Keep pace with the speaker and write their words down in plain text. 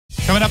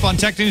Coming up on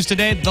Tech News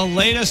Today, the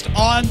latest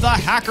on the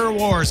hacker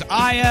wars.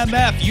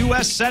 IMF,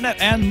 U.S. Senate,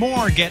 and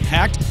more get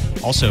hacked.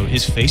 Also,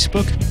 is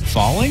Facebook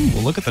falling?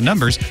 We'll look at the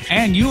numbers.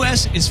 And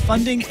U.S. is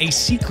funding a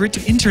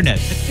secret internet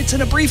that fits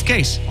in a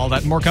briefcase. All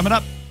that and more coming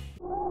up.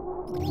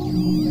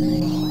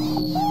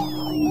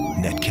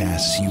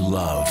 Netcasts you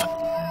love.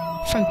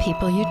 From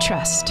people you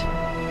trust.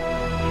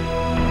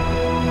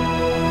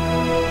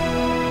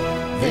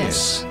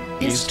 This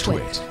is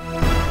TWiT.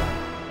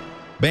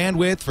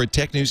 Bandwidth for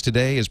Tech News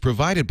Today is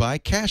provided by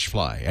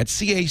Cachefly at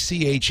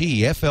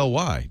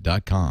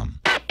CACHEFLY.com.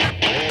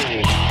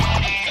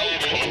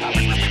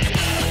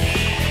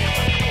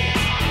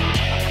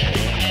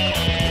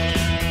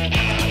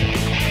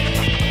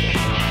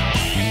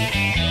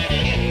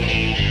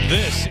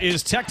 This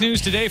is Tech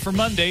News Today for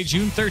Monday,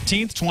 June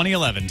 13th,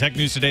 2011. Tech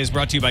News Today is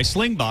brought to you by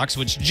Slingbox,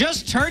 which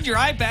just turned your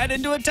iPad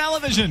into a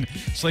television.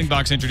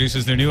 Slingbox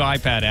introduces their new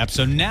iPad app,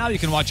 so now you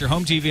can watch your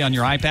home TV on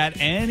your iPad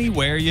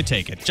anywhere you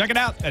take it. Check it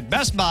out at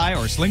Best Buy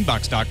or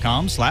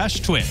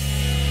slingbox.com/twit.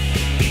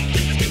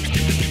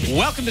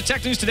 Welcome to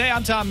Tech News Today.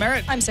 I'm Tom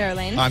Merritt. I'm Sarah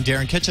Lane. I'm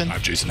Darren Kitchen.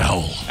 I'm Jason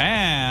Howell.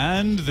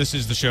 And this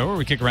is the show where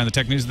we kick around the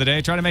tech news of the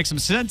day, try to make some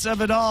sense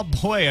of it all.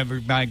 Boy,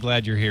 am I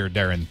glad you're here,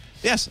 Darren.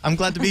 Yes, I'm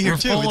glad to be here,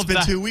 too. It's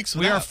been 2 weeks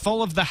without. We are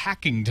full of the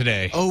hacking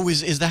today. Oh,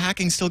 is the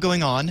hacking still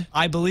going on?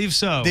 I believe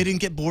so. They didn't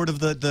get bored of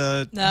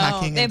the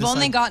hacking? No, they've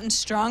only gotten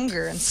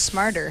stronger and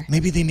smarter.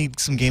 Maybe they need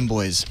some Game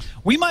Boys.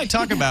 We might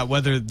talk about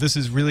whether this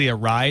is really a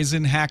rise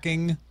in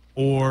hacking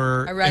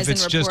or if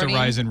it's just a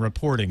rise in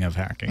reporting of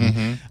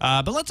hacking.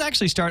 But let's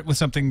actually start with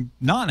something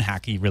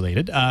non-hacky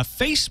related.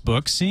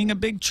 Facebook seeing a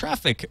big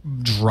traffic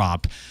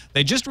drop.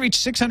 They just reached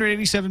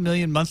 687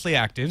 million monthly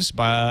actives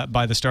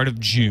by the start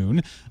of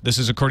June. This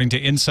is according to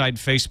Inside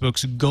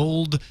Facebook's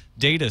Gold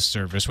data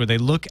service, where they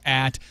look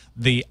at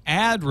the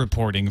ad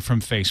reporting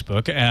from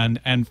Facebook and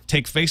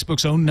take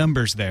Facebook's own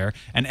numbers there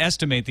and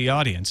estimate the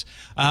audience.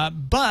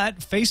 But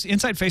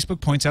Inside Facebook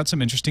points out some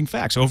interesting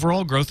facts.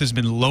 Overall growth has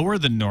been lower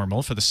than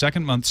normal for the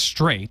second month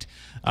straight.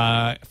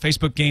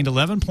 Facebook gained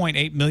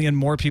 11.8 million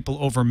more people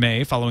over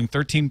May, following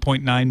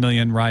 13.9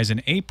 million rise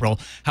in April.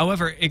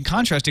 However, in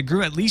contrast, it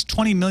grew at least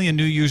 20 million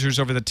new users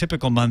over the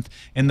typical month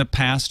in the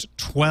past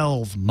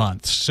 12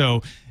 months.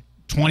 So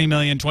 20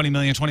 million, 20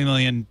 million, 20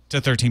 million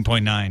to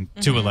 13.9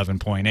 to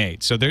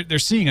 11.8. So they're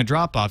seeing a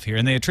drop-off here,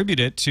 and they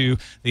attribute it to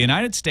the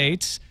United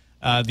States,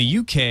 the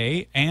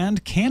UK,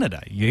 and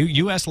Canada.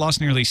 U.S. lost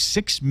nearly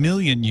 6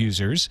 million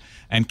users,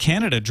 and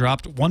Canada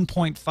dropped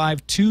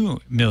 1.52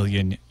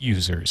 million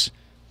users.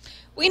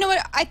 Well, you know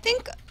what?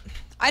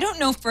 I don't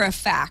know for a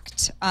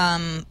fact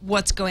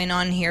what's going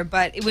on here,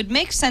 but it would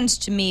make sense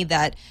to me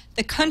that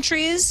the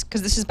countries,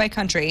 because this is by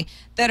country,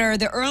 that are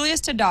the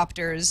earliest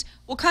adopters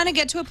will kind of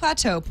get to a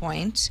plateau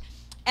point.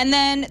 And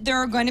then there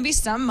are going to be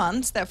some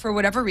months that, for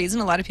whatever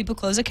reason, a lot of people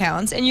close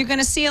accounts, and you're going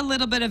to see a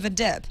little bit of a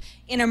dip.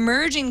 In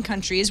emerging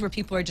countries where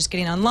people are just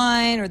getting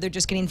online or they're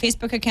just getting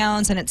Facebook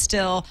accounts and it's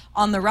still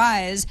on the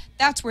rise,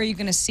 that's where you're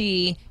going to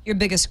see your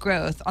biggest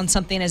growth on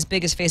something as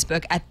big as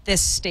Facebook at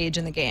this stage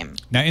in the game.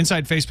 Now,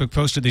 Inside Facebook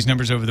posted these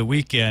numbers over the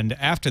weekend.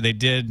 After they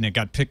did, and it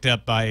got picked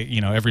up by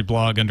every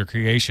blog under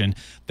creation,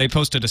 they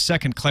posted a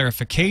second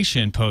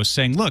clarification post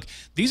saying, look,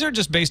 these are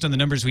just based on the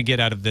numbers we get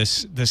out of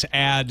this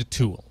ad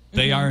tool.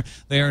 They are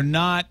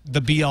not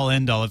the be-all,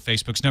 end-all of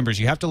Facebook's numbers.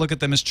 You have to look at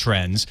them as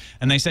trends.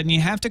 And they said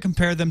you have to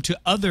compare them to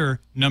other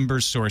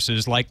numbers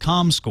sources like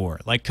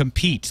ComScore, like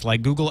Compete,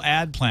 like Google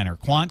Ad Planner,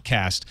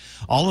 Quantcast,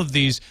 all of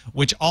these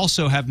which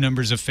also have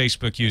numbers of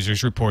Facebook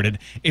users reported.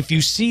 If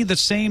you see the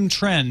same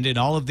trend in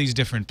all of these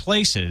different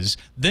places,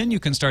 then you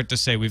can start to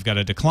say we've got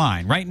a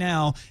decline. Right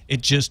now,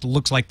 it just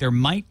looks like there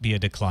might be a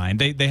decline.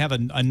 They have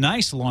a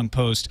nice long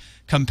post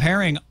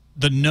comparing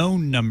the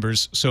known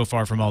numbers so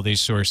far from all these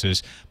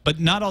sources, but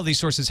not all these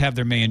sources have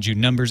their May and June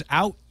numbers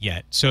out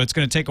yet, so it's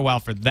going to take a while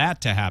for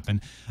that to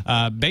happen.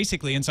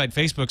 Basically, Inside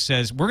Facebook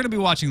says, we're going to be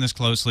watching this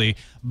closely.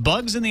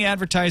 Bugs in the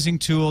advertising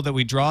tool that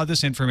we draw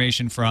this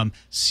information from,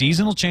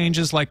 seasonal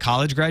changes like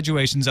college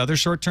graduations, other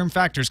short-term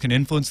factors can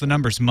influence the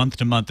numbers month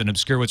to month and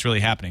obscure what's really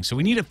happening. So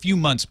we need a few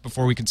months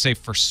before we can say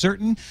for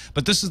certain,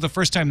 but this is the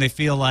first time they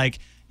feel like,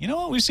 you know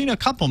what, we've seen a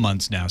couple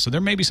months now, so there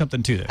may be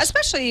something to this.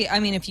 Especially, I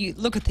mean, if you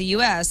look at the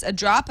U.S., a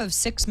drop of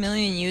 6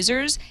 million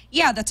users,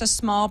 yeah, that's a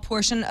small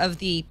portion of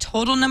the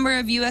total number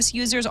of U.S.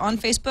 users on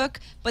Facebook,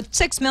 but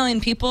 6 million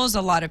people is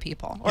a lot of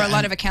people, or a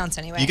lot of accounts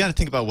anyway. You got to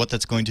think about what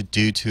that's going to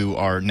do to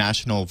our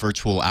national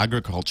virtual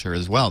agriculture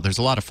as well. There's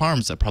a lot of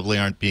farms that probably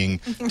aren't being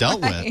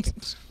dealt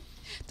with.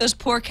 Those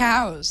poor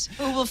cows.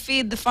 Who will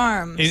feed the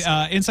farms?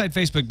 Inside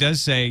Facebook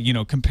does say,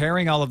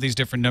 comparing all of these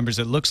different numbers,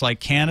 it looks like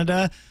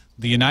Canada,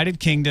 the United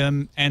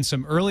Kingdom, and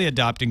some early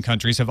adopting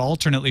countries have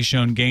alternately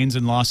shown gains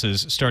and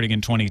losses starting in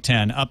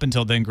 2010. Up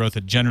until then, growth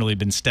had generally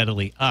been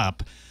steadily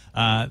up.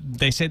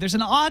 They say there's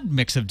an odd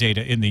mix of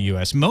data in the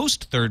U.S.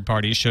 Most third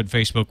parties showed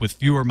Facebook with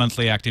fewer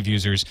monthly active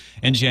users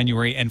in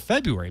January and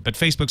February, but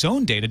Facebook's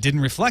own data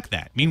didn't reflect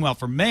that. Meanwhile,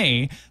 for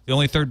May, the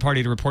only third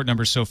party to report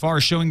numbers so far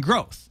is showing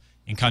growth,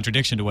 in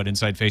contradiction to what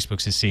Inside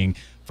Facebook is seeing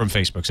from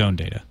Facebook's own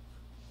data.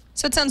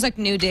 So it sounds like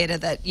new data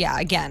that, yeah,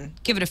 again,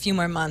 give it a few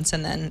more months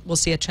and then we'll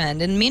see a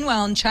trend. And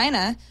meanwhile, in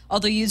China, all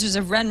the users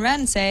of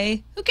Ren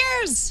say, who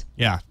cares?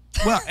 Yeah.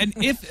 Well, and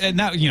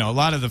now, you know, a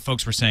lot of the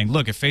folks were saying,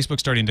 look, if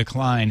Facebook's starting to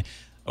decline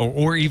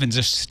or even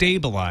just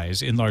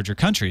stabilize in larger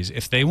countries,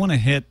 if they want to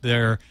hit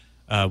their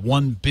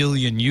 1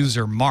 billion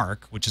user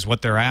mark, which is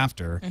what they're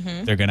after,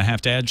 they're going to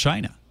have to add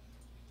China.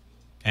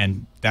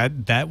 And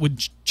that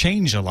would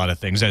change a lot of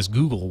things, as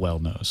Google well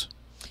knows.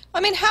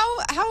 I mean,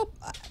 how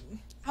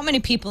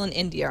many people in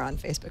India are on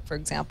Facebook, for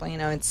example? You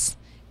know,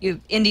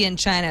 India and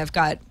China have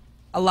got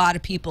a lot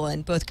of people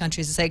in both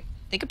countries. It's like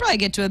they could probably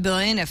get to 1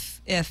 billion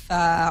if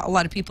a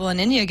lot of people in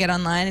India get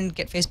online and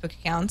get Facebook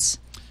accounts.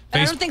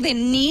 I don't think they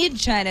need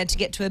China to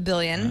get to 1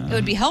 billion. It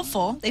would be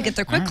helpful. They'd get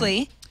there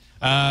quickly.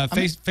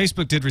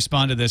 Facebook did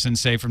respond to this and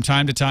say, from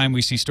time to time,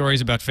 we see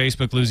stories about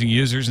Facebook losing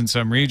users in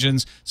some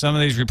regions. Some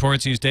of these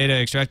reports use data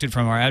extracted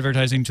from our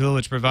advertising tool,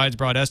 which provides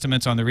broad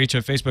estimates on the reach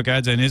of Facebook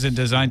ads and isn't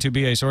designed to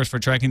be a source for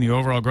tracking the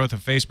overall growth of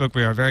Facebook.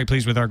 We are very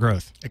pleased with our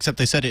growth. Except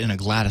they said it in a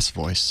Gladys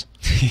voice.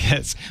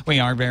 Yes, we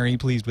are very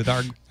pleased with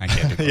our... I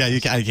can't do yeah,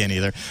 I can't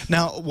either.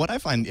 Now, what I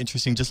find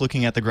interesting, just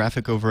looking at the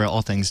graphic over at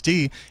All Things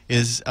D,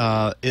 is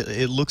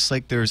it looks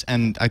like there's,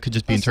 and I could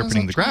just be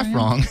interpreting the graph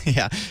wrong,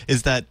 yeah,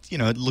 is that, you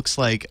know, it looks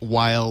like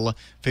while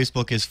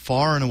Facebook is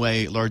far and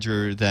away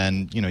larger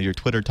than, you know, your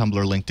Twitter, Tumblr,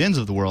 LinkedIn's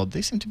of the world,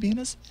 they seem to be in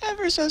a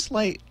ever so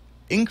slight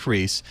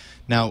increase.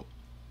 Now,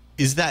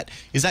 is that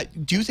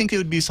do you think it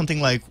would be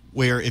something like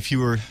where if you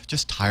were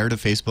just tired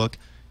of Facebook,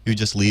 you would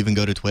just leave and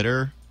go to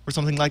Twitter or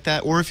something like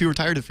that? Or if you were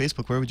tired of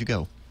Facebook, where would you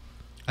go?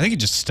 I think you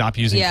just stop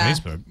using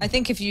Facebook. I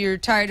think if you're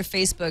tired of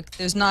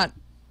Facebook,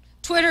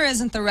 Twitter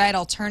isn't the right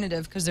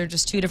alternative because they're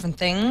just two different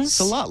things. It's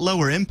a lot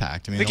lower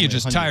impact. I mean, I think you're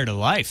just tired of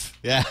life.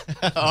 Yeah.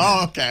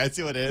 Oh, okay. I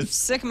see what it is.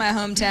 Sick of my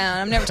hometown.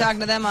 I'm never talking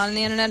to them on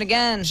the internet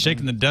again.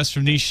 Shaking the dust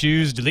from these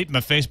shoes, deleting my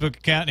Facebook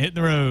account, and hitting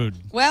the road.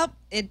 Well,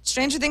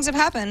 stranger things have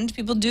happened.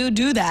 People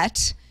do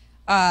that.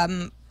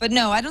 But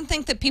no, I don't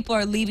think that people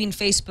are leaving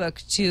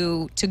Facebook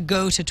to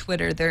go to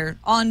Twitter. They're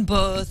on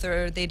both,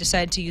 or they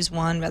decide to use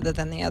one rather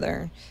than the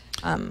other.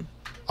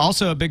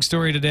 Also, a big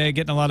story today,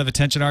 getting a lot of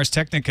attention. Ars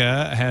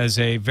Technica has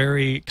a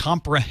very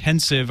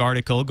comprehensive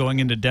article going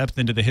into depth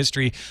into the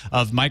history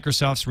of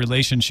Microsoft's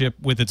relationship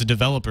with its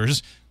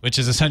developers, which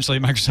is essentially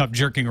Microsoft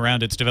jerking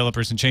around its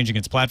developers and changing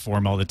its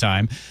platform all the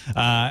time.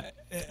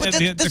 But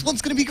this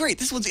one's going to be great.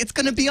 It's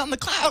going to be on the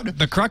cloud.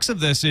 The crux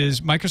of this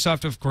is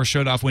Microsoft, of course,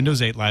 showed off Windows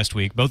 8 last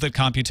week, both at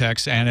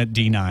Computex and at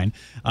D9,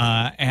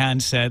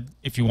 and said,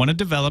 if you want to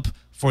develop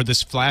for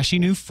this flashy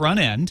new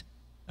front end,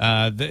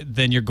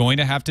 then you're going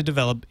to have to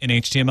develop in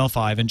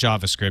HTML5 and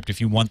JavaScript if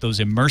you want those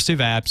immersive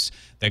apps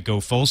that go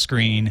full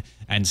screen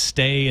and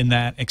stay in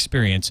that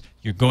experience.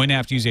 You're going to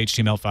have to use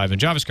HTML5 and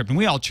JavaScript. And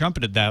we all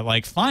trumpeted that,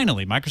 like,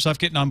 finally, Microsoft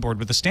getting on board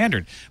with the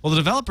standard. Well, the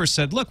developers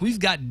said, look, we've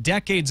got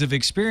decades of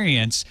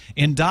experience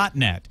in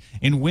 .NET,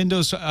 in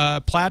Windows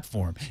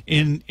platform,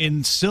 in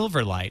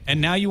Silverlight, and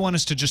now you want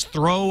us to just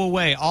throw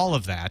away all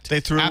of that. They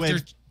threw away...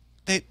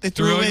 They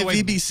threw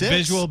away VB6.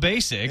 Visual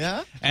Basic.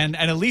 Yeah. And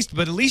at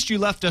least you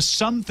left us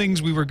some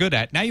things we were good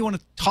at. Now you want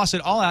to toss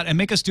it all out and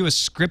make us do a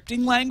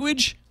scripting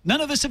language? None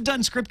of us have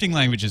done scripting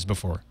languages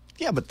before.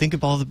 Yeah, but think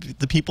of all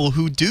the people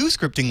who do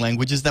scripting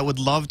languages that would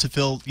love to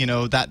fill, you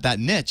know, that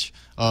niche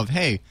of,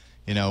 hey,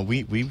 you know,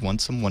 we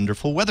want some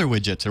wonderful weather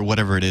widgets or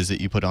whatever it is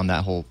that you put on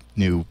that whole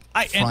new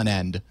front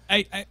end.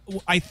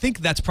 I think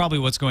that's probably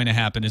what's going to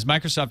happen is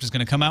Microsoft is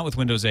going to come out with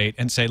Windows 8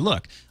 and say,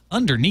 look,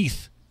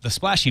 underneath the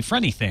splashy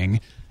fronty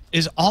thing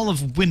is all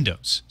of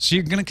Windows. So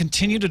you're going to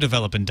continue to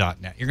develop in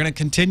 .NET. You're going to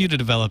continue to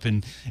develop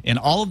in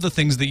all of the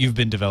things that you've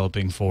been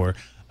developing for.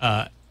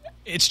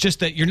 It's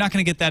just that you're not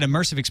going to get that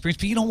immersive experience,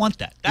 but you don't want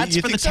that. That's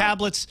for the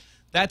tablets.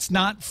 That's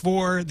not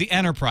for the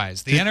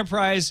enterprise. The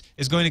enterprise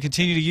is going to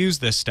continue to use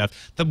this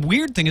stuff. The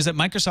weird thing is that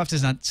Microsoft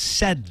has not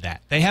said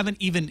that. They haven't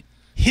even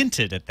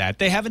hinted at that.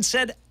 They haven't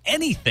said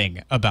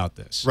anything about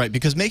this. Right,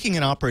 because making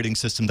an operating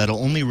system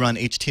that'll only run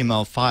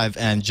HTML5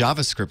 and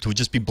JavaScript would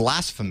just be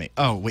blasphemy.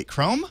 Oh, wait,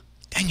 Chrome?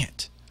 Dang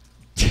it.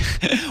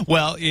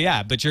 Well,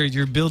 yeah, but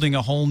you're building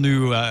a whole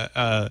new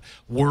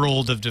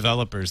world of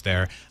developers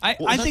there.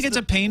 I think it's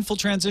a painful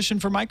transition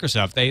for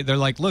Microsoft. They're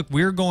like, look,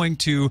 we're going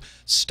to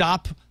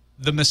stop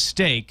the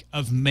mistake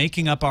of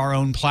making up our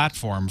own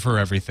platform for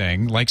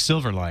everything, like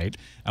Silverlight,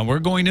 and we're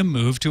going to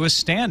move to a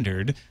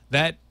standard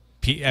that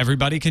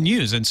everybody can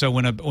use. And so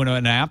when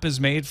an app is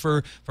made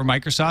for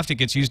Microsoft, it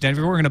gets used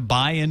everywhere. We're going to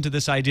buy into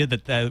this idea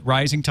that the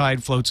rising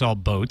tide floats all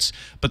boats,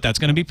 but that's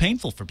going to be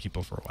painful for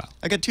people for a while.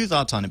 I got two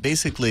thoughts on it.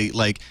 Basically,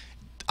 like,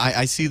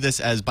 I see this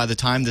as by the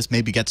time this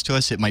maybe gets to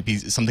us, it might be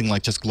something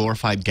like just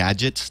glorified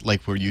gadgets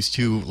like we're used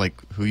to, like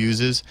who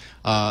uses,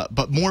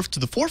 but more to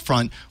the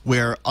forefront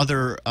where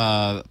other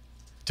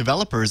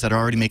developers that are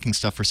already making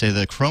stuff for, say,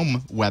 the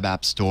Chrome web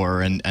app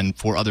store and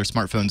for other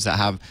smartphones that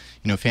have,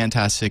 you know,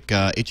 fantastic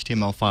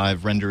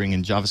HTML5 rendering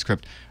and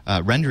JavaScript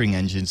rendering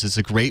engines is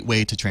a great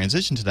way to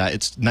transition to that.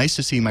 It's nice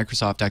to see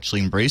Microsoft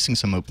actually embracing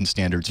some open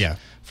standards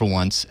for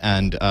once,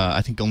 and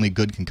I think only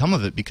good can come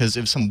of it, because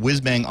if some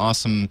whiz-bang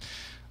awesome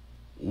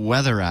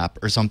weather app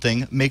or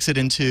something makes it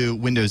into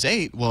Windows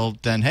 8, well,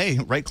 then, hey,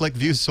 right-click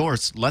view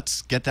source.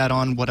 Let's get that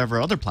on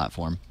whatever other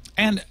platform.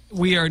 And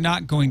we are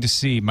not going to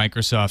see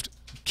Microsoft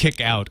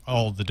kick out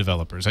all the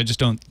developers. I just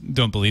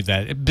don't believe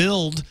that.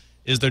 Build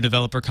is their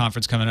developer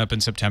conference coming up in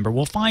September.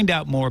 We'll find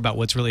out more about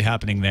what's really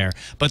happening there.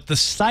 But the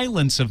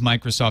silence of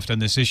Microsoft on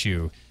this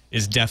issue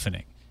is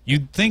deafening.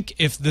 You'd think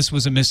if this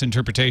was a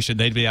misinterpretation,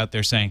 they'd be out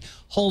there saying,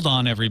 hold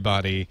on,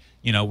 everybody.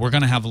 You know, we're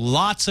going to have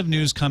lots of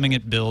news coming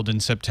at Build in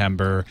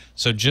September.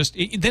 So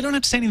they don't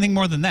have to say anything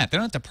more than that. They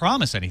don't have to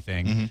promise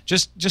anything.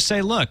 Just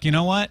say, look, you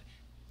know what?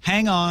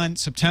 Hang on,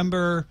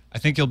 September, I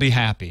think you'll be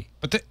happy.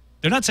 But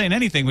they're not saying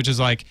anything, which is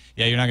like,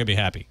 yeah, you're not going to be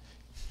happy.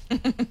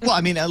 Well,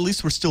 I mean, at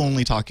least we're still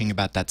only talking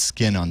about that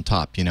skin on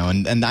top, you know,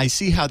 and I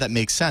see how that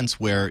makes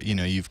sense where, you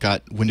know, you've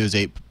got Windows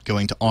 8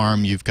 going to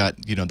ARM, you've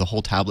got, you know, the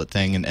whole tablet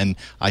thing, and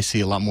I see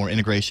a lot more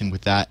integration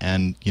with that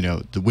and, you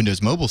know, the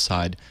Windows Mobile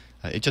side.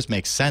 It just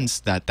makes sense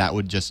that that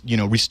would just, you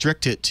know,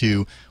 restrict it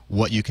to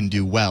what you can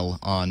do well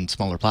on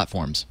smaller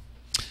platforms.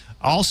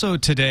 Also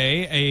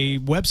today, a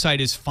website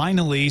is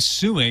finally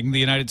suing the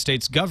United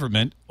States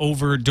government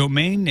over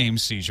domain name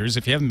seizures.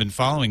 If you haven't been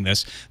following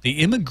this, the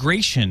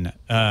Immigration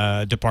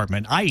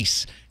Department,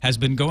 ICE, has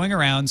been going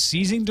around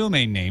seizing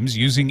domain names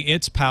using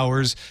its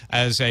powers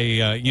as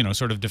a, you know,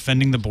 sort of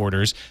defending the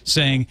borders,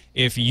 saying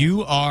if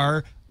you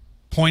are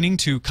pointing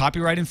to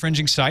copyright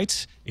infringing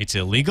sites, it's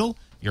illegal.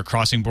 You're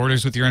crossing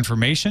borders with your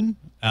information,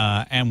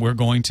 and we're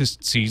going to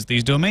seize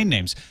these domain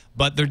names.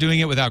 But they're doing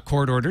it without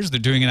court orders. They're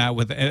doing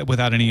it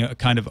without any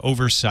kind of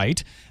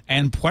oversight.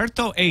 And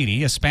Puerto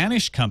 80, a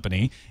Spanish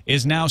company,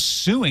 is now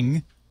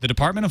suing the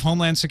Department of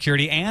Homeland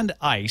Security and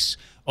ICE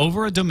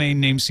over a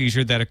domain name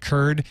seizure that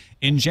occurred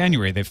in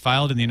January. They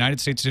filed in the United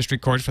States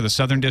District Court for the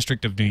Southern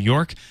District of New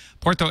York.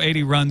 Puerto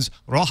 80 runs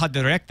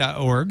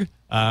rojadirecta.org,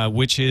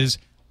 which is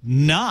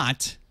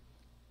not,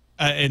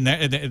 and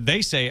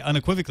they say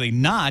unequivocally,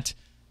 not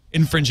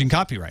infringing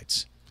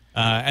copyrights.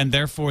 And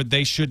therefore,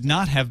 they should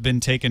not have been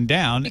taken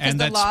down, Because and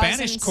that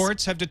Spanish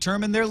courts have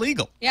determined they're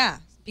legal. Yeah,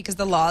 because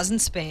the laws in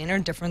Spain are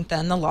different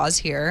than the laws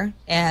here,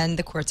 and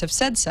the courts have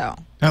said so.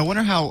 Now, I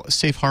wonder how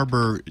Safe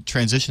Harbor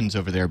transitions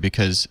over there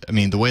because, I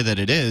mean, the way that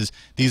it is,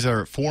 these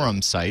are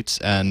forum sites,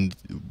 and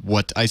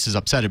what ICE is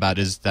upset about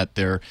is that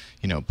they're,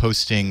 you know,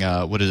 posting,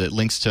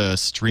 links to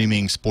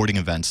streaming sporting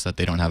events that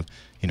they don't have,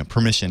 you know,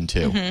 permission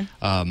to.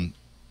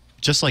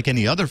 Just like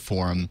any other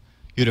forum,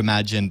 you'd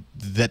imagine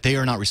that they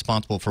are not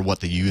responsible for what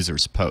the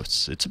users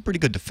posts. It's a pretty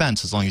good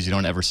defense as long as you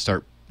don't ever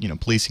start, you know,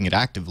 policing it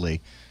actively,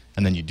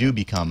 and then you do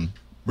become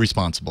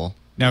responsible.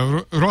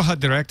 Now, Roja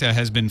Directa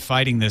has been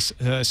fighting this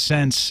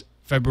since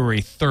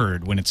February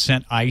 3rd, when it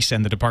sent ICE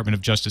and the Department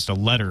of Justice a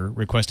letter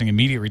requesting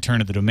immediate return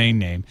of the domain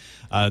name.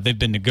 They've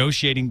been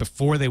negotiating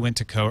before they went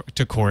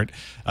to court.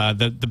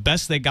 The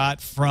best they got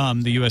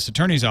from the U.S.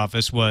 Attorney's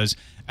Office was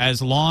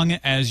as long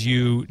as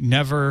you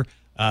never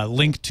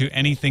link to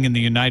anything in the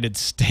United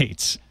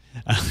States,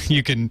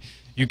 you can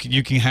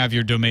have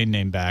your domain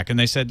name back. And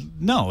they said,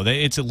 no,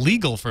 it's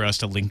illegal for us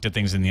to link to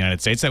things in the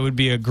United States. That would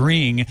be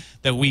agreeing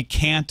that we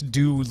can't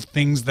do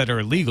things that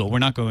are illegal. We're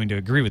not going to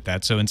agree with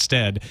that. So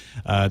instead,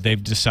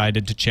 they've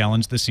decided to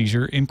challenge the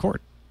seizure in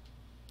court.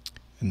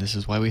 And this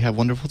is why we have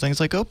wonderful things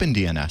like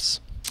OpenDNS.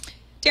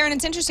 Darren,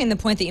 it's interesting the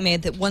point that you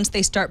made that once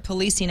they start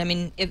policing, I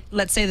mean,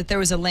 let's say that there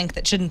was a link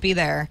that shouldn't be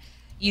there,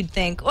 you'd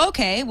think,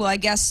 okay, well, I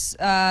guess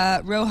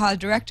Roja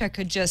Directa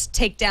could just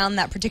take down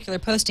that particular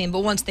posting. But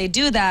once they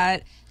do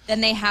that,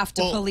 then they have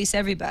to police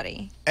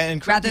everybody,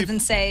 and rather than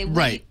say,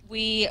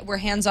 we're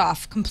hands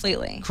off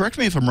completely. Correct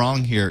me if I'm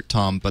wrong here,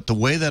 Tom, but the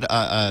way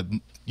that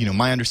you know,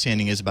 my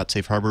understanding is about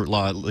safe harbor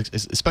law,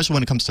 especially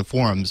when it comes to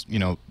forums, you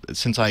know,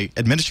 since I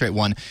administrate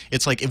one,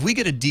 it's like if we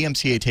get a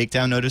DMCA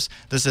takedown notice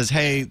that says,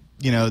 hey,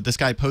 you know, this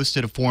guy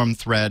posted a forum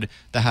thread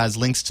that has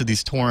links to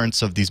these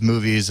torrents of these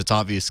movies, it's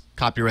obvious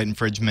copyright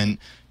infringement,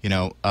 you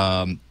know,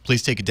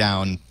 please take it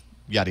down,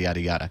 yada, yada,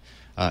 yada.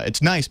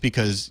 It's nice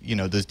because, you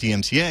know, those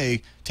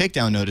DMCA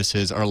takedown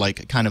notices are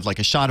like kind of like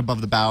a shot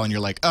above the bow, and you're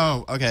like,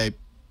 oh, okay,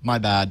 my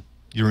bad.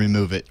 You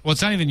remove it. Well,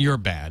 it's not even your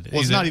bad.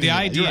 Well, it's not even the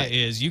idea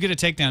is you get a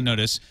takedown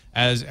notice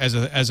as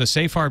a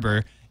safe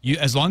harbor.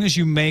 As long as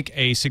you make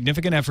a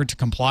significant effort to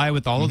comply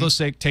with all of those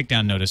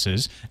takedown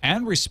notices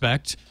and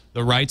respect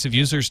the rights of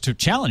users to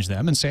challenge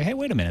them and say, hey,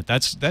 wait a minute,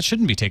 that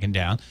shouldn't be taken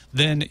down,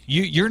 then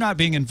you're not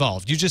being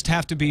involved. You just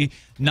have to be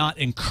not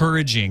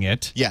encouraging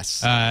it.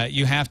 Yes.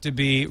 You have to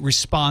be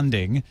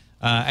responding,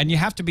 and you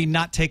have to be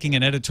not taking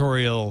an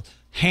editorial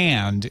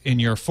hand in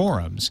your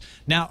forums.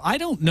 Now, I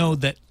don't know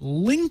that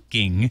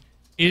linking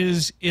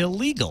is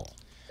illegal.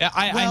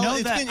 I know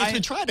it's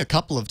been tried a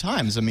couple of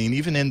times. I mean,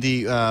 even in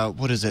the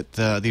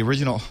the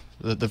original,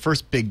 the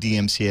first big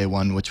DMCA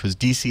one, which was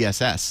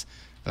DCSS,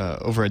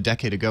 over a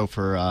decade ago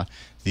for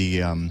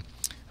the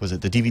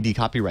DVD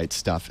copyright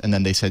stuff, and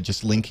then they said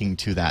just linking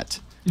to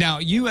that. Now,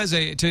 you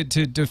to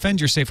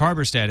defend your safe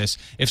harbor status,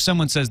 if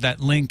someone says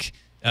that link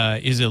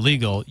is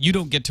illegal, you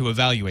don't get to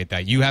evaluate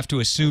that. You have to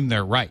assume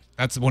they're right.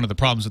 That's one of the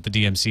problems with the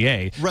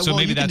DMCA. Right, so well,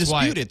 maybe you can that's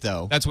why dispute it,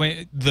 though. That's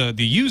why the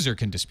user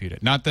can dispute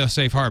it, not the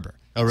safe harbor.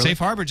 Oh, really? Safe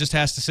harbor just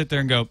has to sit there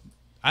and go,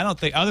 I don't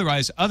think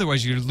otherwise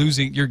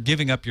you're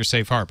giving up your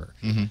safe harbor.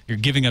 You're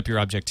giving up your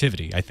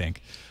objectivity, I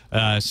think.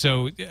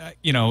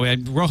 You know,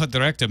 and Roja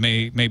Directa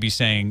may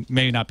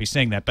not be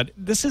saying that, but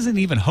this isn't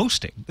even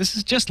hosting. This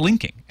is just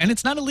linking, and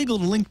it's not illegal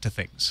to link to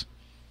things,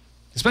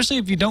 especially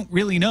if you don't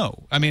really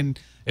know. I mean,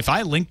 if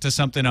I link to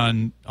something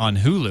on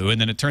Hulu and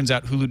then it turns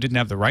out Hulu didn't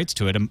have the rights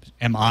to it,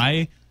 am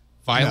I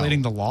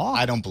violating the law?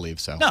 I don't believe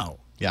so. No.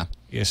 Yeah.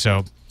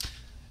 So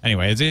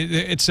anyway,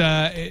 it's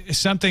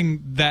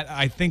something that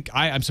I think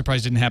I'm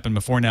surprised didn't happen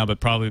before now, but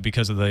probably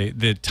because of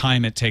the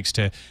time it takes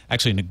to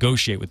actually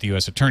negotiate with the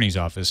U.S. Attorney's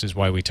Office is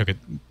why we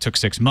took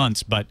 6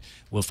 months. But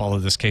we'll follow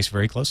this case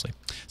very closely.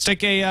 Let's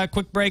take a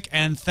quick break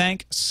and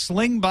thank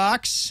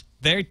Slingbox.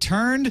 They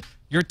turned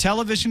your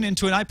television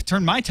into an iPad.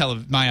 Turned my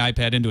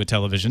iPad into a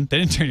television. They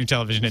didn't turn your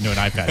television into an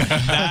iPad.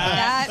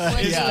 That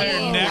is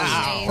their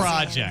next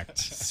project.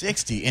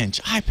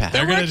 60-inch iPad.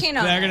 They're working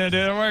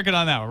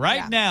on that.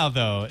 Right now,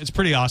 though, it's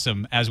pretty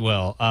awesome as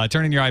well.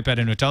 Turning your iPad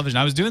into a television.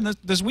 I was doing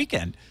this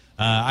weekend.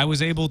 I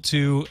was able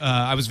to.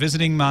 I was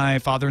visiting my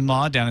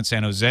father-in-law down in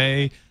San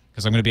Jose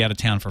because I'm going to be out of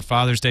town for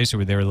Father's Day, so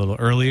we're there a little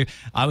earlier.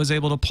 I was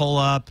able to pull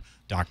up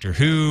Doctor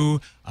Who,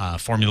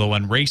 Formula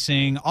One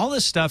racing, all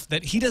this stuff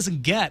that he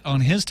doesn't get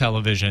on his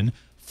television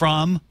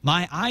from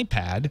my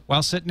iPad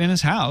while sitting in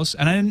his house,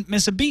 and I didn't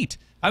miss a beat.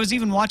 I was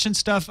even watching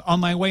stuff on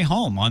my way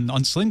home on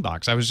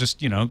Slingbox. I was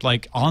just,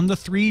 like on the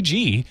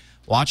 3G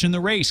watching the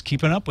race,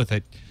 keeping up with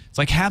it. It's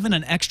like having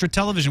an extra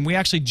television. We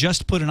actually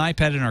just put an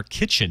iPad in our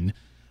kitchen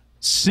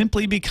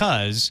simply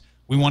because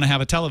we want to have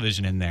a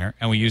television in there,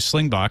 and we use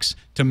Slingbox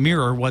to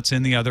mirror what's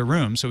in the other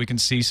room so we can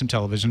see some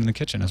television in the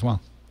kitchen as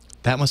well.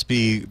 That must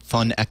be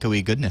fun,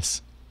 echoey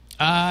goodness.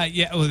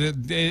 Yeah. Well,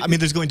 I mean,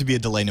 there's going to be a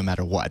delay no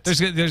matter what.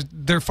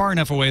 They're far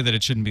enough away that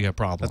it shouldn't be a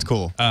problem. That's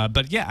cool.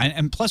 But yeah,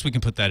 and plus we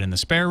can put that in the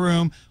spare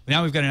room.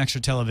 Now we've got an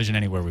extra television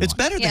anywhere we want. It's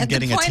better than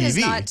getting a TV. The point is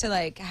not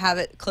to have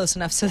it close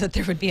enough so that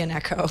there would be an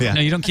echo. Yeah.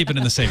 No, you don't keep it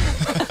in the same room.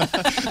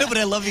 No, but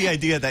I love the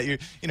idea that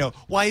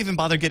why even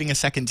bother getting a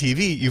second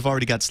TV? You've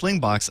already got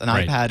Slingbox. An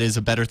iPad is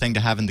a better thing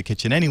to have in the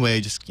kitchen anyway.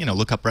 Just,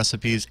 look up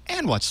recipes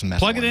and watch some F1.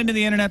 Plug it into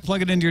the internet,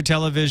 plug it into your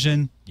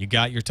television. You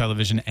got your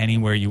television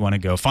anywhere you want to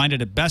go. Find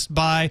it at Best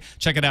Buy.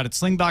 Check it out at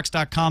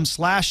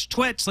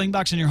slingbox.com/twit.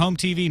 Slingbox on your home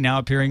TV, now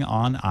appearing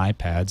on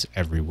iPads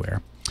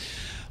everywhere.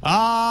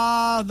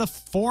 The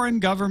foreign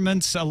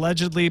governments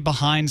allegedly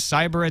behind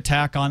cyber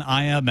attack on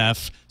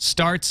IMF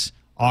starts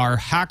our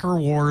Hacker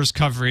Wars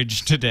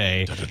coverage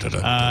today.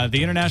 The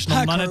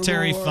International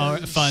Monetary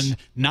Fund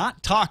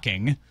not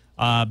talking,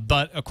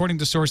 but according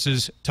to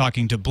sources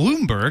talking to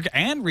Bloomberg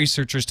and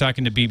researchers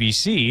talking to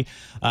BBC,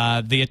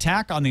 the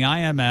attack on the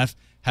IMF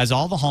has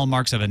all the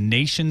hallmarks of a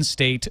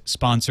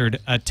nation-state-sponsored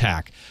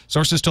attack.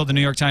 Sources told the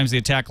New York Times the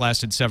attack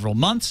lasted several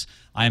months.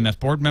 IMF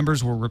board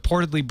members were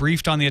reportedly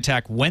briefed on the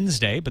attack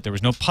Wednesday, but there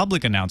was no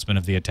public announcement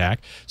of the attack.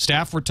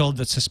 Staff were told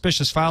that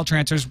suspicious file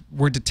transfers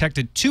were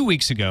detected 2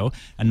 weeks ago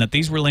and that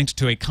these were linked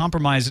to a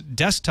compromised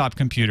desktop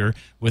computer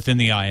within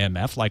the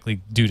IMF,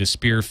 likely due to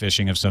spear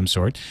phishing of some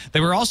sort. They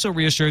were also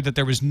reassured that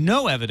there was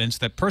no evidence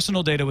that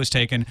personal data was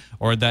taken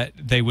or that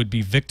they would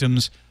be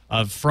victims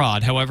of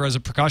fraud. However, as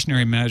a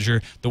precautionary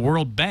measure, the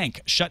World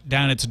Bank shut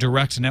down its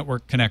direct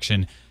network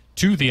connection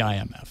to the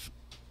IMF.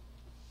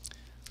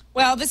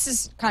 Well, this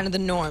is kind of the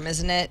norm,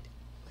 isn't it?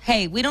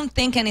 Hey, we don't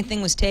think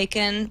anything was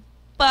taken,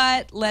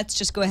 but let's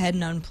just go ahead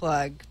and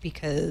unplug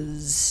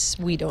because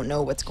we don't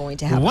know what's going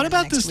to happen. What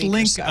about this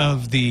link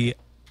of the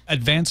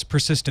advanced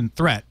persistent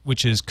threat,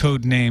 which is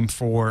code name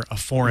for a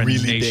foreign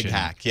really nation? Big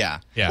hack, yeah.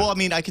 Well, I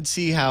mean, I could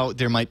see how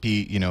there might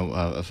be,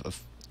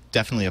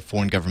 definitely a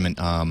foreign government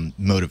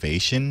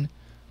motivation,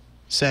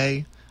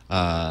 say,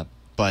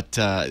 but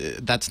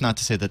that's not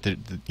to say that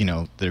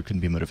there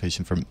couldn't be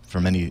motivation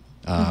from any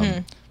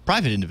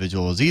private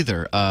individuals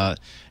either.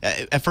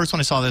 At first, when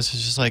I saw this, it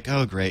was just like,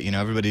 oh, great,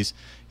 everybody's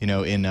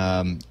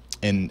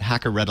in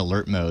hacker red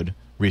alert mode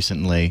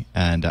recently,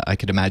 and I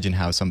could imagine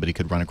how somebody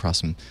could run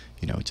across some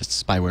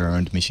just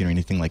spyware-owned machine or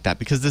anything like that,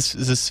 because this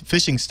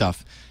phishing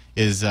stuff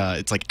is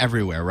it's like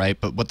everywhere, right?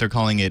 But what they're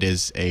calling it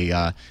is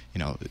a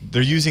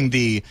they're using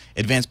the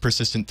advanced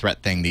persistent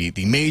threat thing,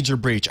 the major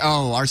breach.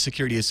 Oh, our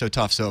security is so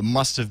tough, so it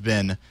must have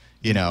been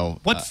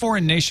What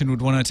foreign nation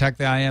would want to attack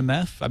the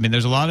IMF? I mean,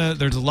 there's a lot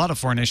of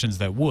foreign nations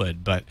that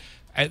would, but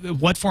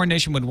what foreign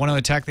nation would want to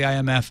attack the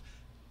IMF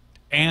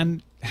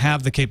and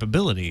have the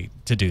capability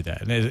to do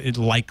that? It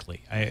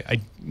likely.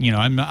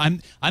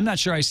 I'm not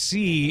sure I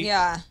see.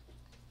 Yeah.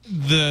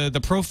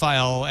 The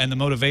profile and the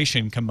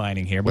motivation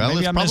combining here, but well,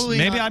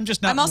 maybe I'm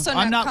just not. I'm also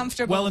not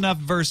comfortable well enough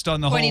versed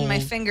on the pointing whole. my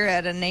finger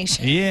at a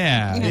nation.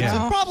 Yeah, yeah.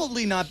 It's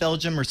probably not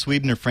Belgium or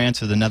Sweden or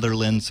France or the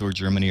Netherlands or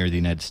Germany or the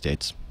United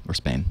States or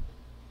Spain.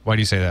 Why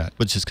do you say that?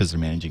 Well, just because they're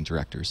managing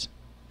directors.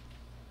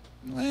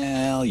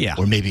 Well, yeah.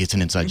 Or maybe it's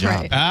an inside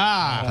job.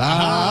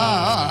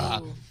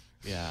 Right.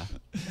 Yeah.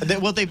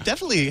 Well, they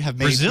definitely have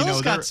made.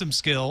 Brazil's got some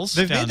skills.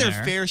 They've down made their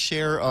there. fair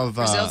share of.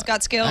 Brazil's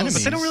got skills, enemies.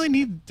 But they don't really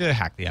need to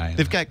hack the IM.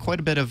 They've got quite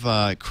a bit of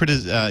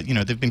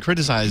they've been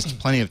criticized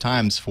plenty of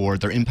times for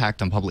their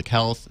impact on public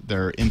health,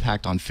 their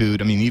impact on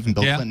food. I mean, even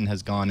Bill Clinton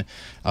has gone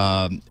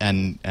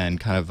and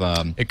kind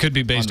of. It could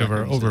be based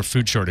over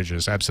food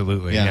shortages.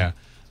 Absolutely. Yeah.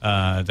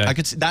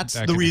 That's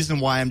the reason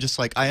why I'm just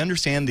like, I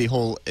understand the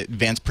whole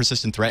advanced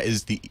persistent threat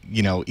is the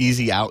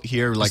easy out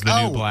here, like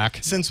the new black.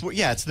 Since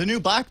it's the new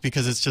black,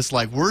 because it's just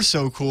like, we're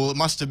so cool. It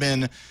must have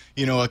been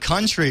a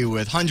country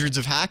with hundreds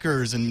of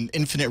hackers and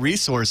infinite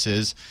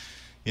resources.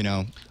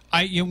 Well,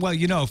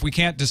 if we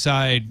can't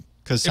decide,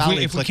 because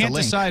if we can't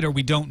decide or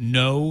we don't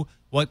know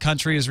what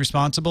country is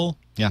responsible,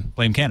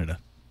 blame Canada.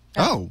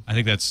 Oh, I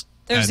think that's.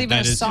 There's even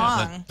a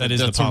song. That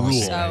is the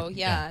policy. So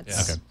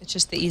it's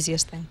just the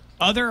easiest thing.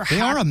 They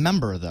are a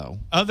member, though.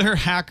 Other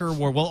hacker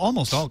war. Well,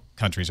 almost all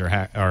countries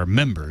are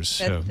members.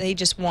 So. They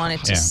just want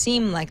it to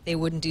seem like they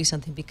wouldn't do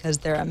something because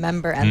they're a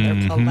member and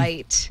they're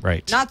polite.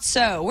 Right. Not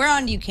so. We're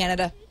on to you,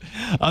 Canada.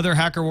 Other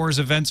Hacker Wars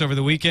events over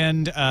the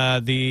weekend.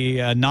 The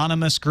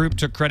anonymous group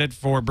took credit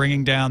for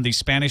bringing down the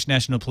Spanish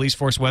National Police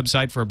Force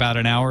website for about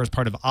an hour as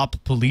part of Op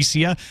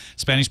Policia.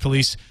 Spanish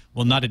police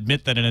will not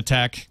admit that an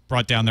attack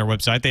brought down their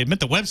website. They admit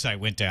the website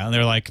went down.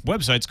 They're like,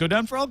 websites go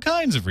down for all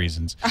kinds of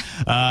reasons.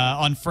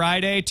 On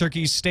Friday,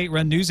 Turkey's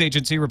state-run news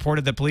agency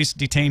reported that police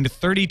detained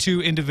 32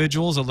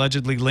 individuals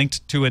allegedly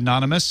linked to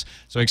Anonymous.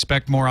 So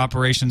expect more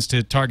operations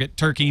to target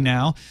Turkey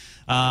now.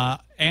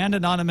 And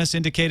Anonymous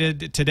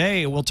indicated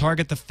today it will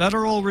target the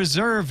Federal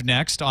Reserve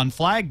next on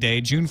Flag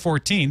Day, June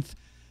 14th.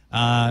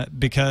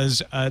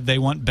 Because they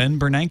want Ben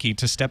Bernanke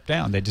to step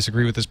down. They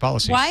disagree with this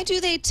policy. Why do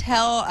they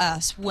tell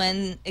us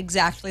when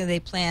exactly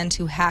they plan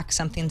to hack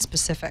something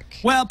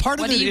specific? Well, part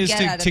of it is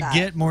to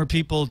get more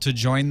people to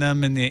join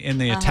them in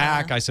the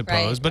attack, I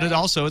suppose. But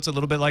it's a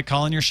little bit like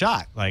calling your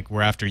shot. Like,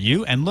 we're after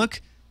you, and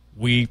look,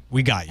 we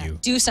got you.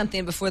 Do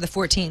something before the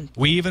 14th.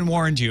 We even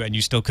warned you, and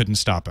you still couldn't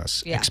stop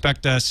us. Yeah.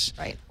 Expect us.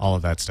 Right. All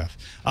of that stuff.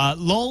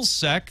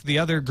 LulzSec, the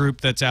other group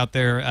that's out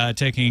there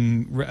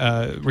taking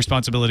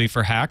responsibility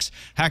for hacks,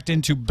 hacked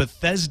into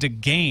Bethesda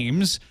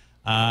games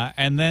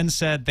and then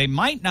said they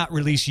might not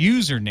release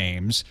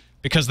usernames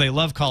because they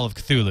love Call of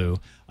Cthulhu.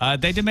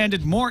 They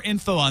demanded more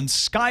info on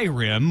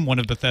Skyrim, one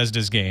of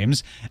Bethesda's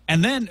games,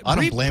 and then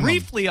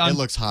briefly on... It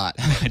looks hot.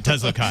 It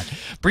does look hot.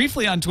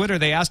 Briefly on Twitter,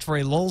 they asked for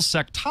a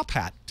LulzSec top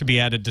hat to be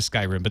added to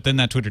Skyrim, but then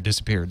that Twitter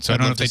disappeared, so I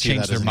don't know if they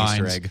changed their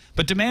minds.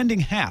 But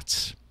demanding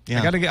hats. Yeah.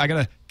 I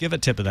gotta give a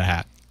tip of the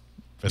hat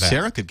for that.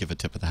 Sarah could give a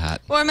tip of the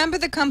hat. Well, remember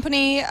the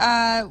company,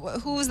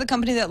 who was the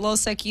company that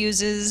LulzSec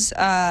uses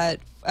to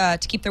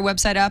keep their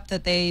website up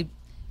that they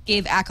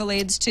gave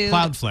accolades to?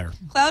 Cloudflare.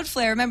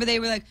 Cloudflare. Remember, they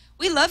were like,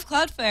 we love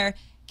Cloudflare.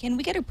 Can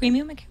we get a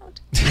premium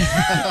account?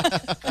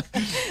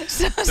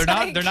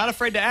 They're not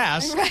afraid to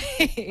ask.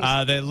 Right.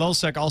 The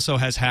LulzSec also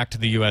has hacked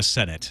the U.S.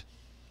 Senate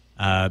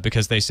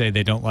because they say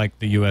they don't like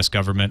the U.S.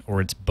 government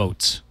or its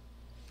boats.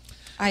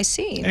 I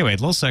see. Anyway,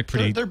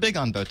 LulzSec They're big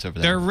on boats over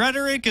there. Their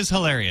rhetoric is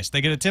hilarious.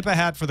 They get a tip of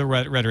hat for the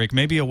rhetoric,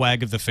 maybe a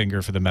wag of the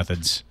finger for the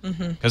methods.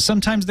 Because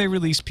sometimes they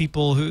release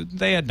people who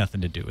they had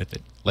nothing to do with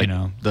it. Like,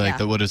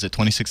 what is it,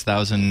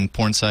 26,000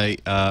 porn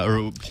site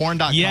or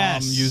porn.com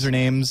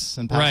usernames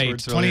and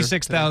passwords. Right,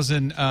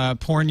 26,000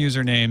 porn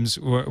usernames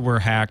were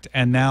hacked,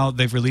 and now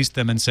they've released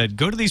them and said,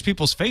 go to these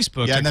people's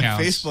Facebook accounts. And then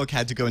Facebook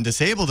had to go and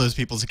disable those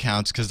people's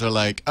accounts because they're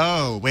like,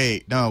 oh,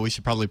 wait, no, we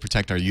should probably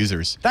protect our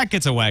users. That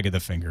gets a wag of the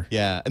finger.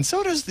 Yeah, and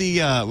so does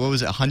the,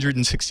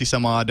 160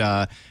 some odd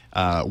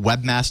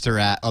webmaster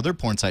at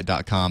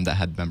otherpornsite.com that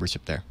had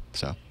membership there.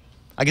 So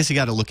I guess you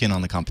got to look in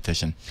on the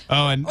competition.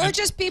 Or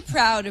just be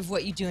proud of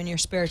what you do in your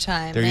spare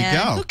time. There you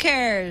go. Who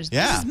cares?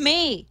 Yeah. This is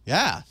me.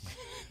 Yeah.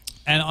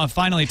 And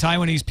finally,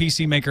 Taiwanese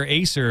PC maker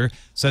Acer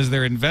says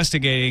they're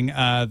investigating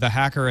the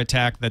hacker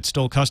attack that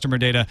stole customer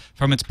data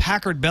from its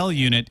Packard Bell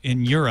unit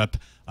in Europe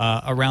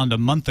around a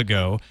month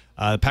ago.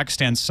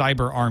 Pakistan's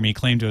cyber army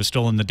claimed to have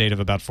stolen the data of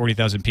about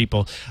 40,000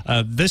 people.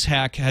 This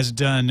hack has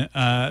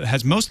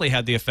mostly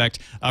had the effect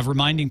of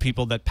reminding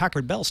people that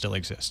Packard Bell still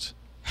exists.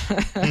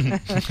 Zing.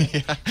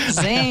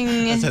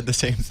 I said the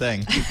same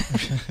thing.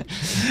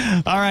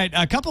 All right,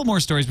 a couple more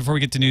stories before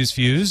we get to News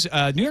Fuse.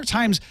 New York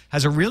Times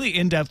has a really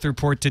in-depth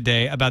report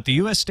today about the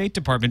U.S. State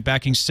Department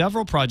backing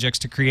several projects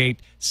to create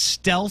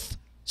stealth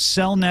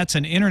cell nets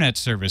and internet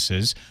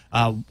services,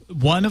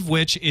 one of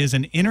which is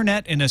an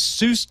internet in a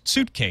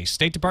suitcase.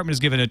 State Department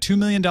has given a $2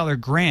 million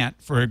grant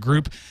for a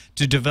group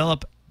to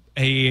develop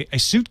a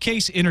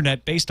suitcase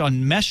internet based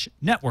on mesh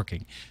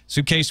networking.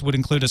 Suitcase would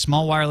include a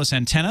small wireless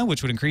antenna,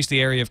 which would increase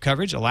the area of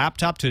coverage, a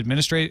laptop to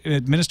administer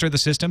the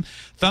system,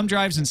 thumb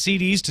drives and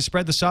CDs to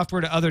spread the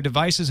software to other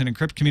devices and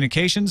encrypt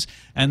communications,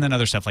 and then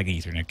other stuff like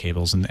Ethernet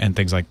cables and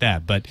things like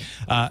that. But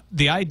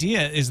the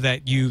idea is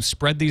that you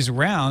spread these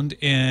around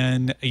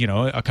in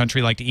a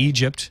country like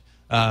Egypt,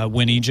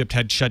 when Egypt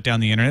had shut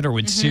down the internet, or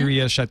when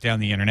Syria shut down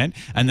the internet,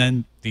 and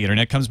then the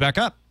internet comes back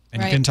up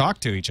and you can talk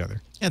to each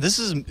other. Yeah, this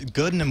is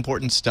good and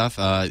important stuff.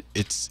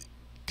 It's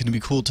going to be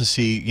cool to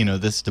see,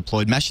 this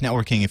deployed. Mesh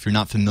networking, if you're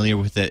not familiar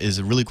with it, is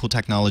a really cool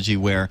technology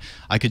where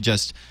I could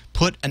just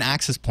put an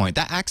access point.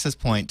 That access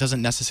point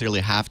doesn't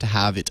necessarily have to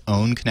have its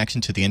own connection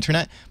to the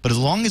internet, but as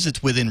long as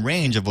it's within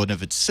range of one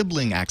of its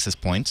sibling access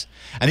points,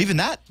 and even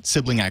that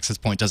sibling access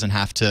point doesn't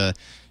have to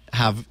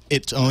have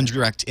its own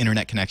direct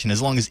internet connection,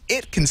 as long as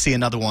it can see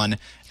another one,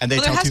 and they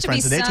tell two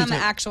friends and they some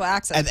actual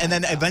access, and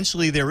then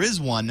eventually there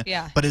is one.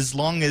 Yeah. But as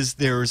long as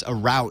there's a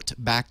route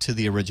back to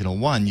the original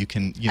one, you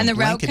can and the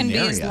route can be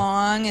area. as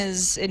long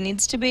as it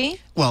needs to be.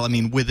 Well, I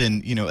mean,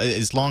 within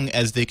as long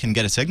as they can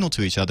get a signal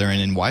to each other, and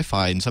in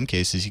Wi-Fi, in some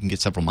cases, you can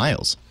get several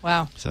miles.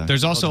 Wow. So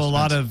there's also a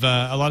lot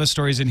of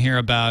stories in here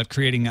about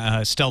creating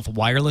stealth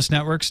wireless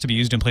networks to be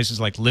used in places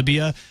like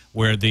Libya,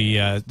 where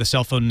the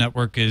cell phone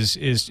network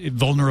is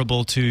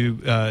vulnerable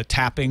to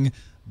tapping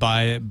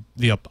by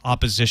the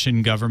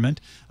opposition government.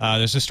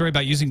 There's a story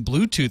about using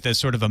Bluetooth as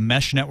sort of a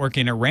mesh network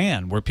in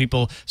Iran, where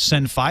people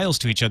send files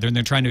to each other, and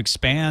they're trying to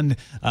expand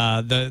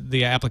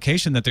the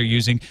application that they're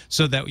using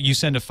so that you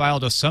send a file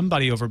to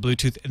somebody over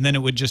Bluetooth, and then it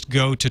would just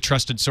go to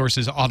trusted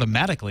sources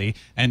automatically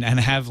and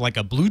have like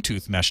a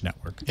Bluetooth mesh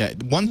network. Yeah,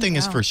 one thing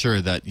is for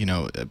sure that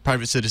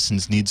private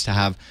citizens needs to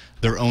have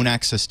their own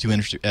access to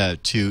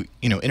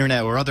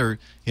internet or other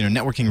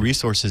networking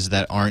resources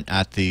that aren't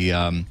at the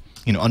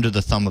under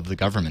the thumb of the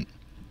government.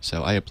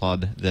 So I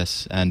applaud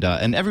this, and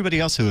everybody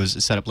else who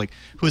has set up, like,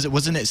 who is it?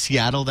 Wasn't it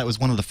Seattle that was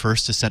one of the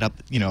first to set up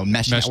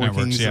mesh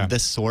networkings of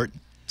this sort?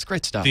 It's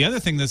great stuff. The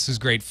other thing this is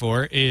great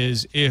for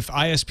is if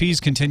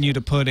ISPs continue to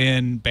put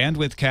in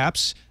bandwidth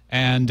caps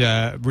and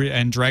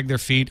drag their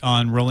feet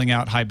on rolling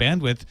out high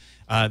bandwidth,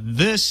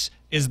 this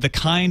is the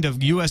kind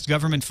of U.S.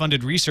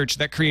 government-funded research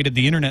that created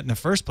the internet in the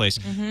first place.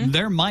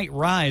 There might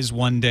rise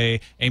one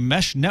day a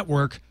mesh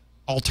network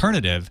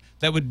alternative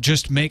that would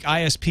just make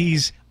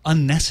ISPs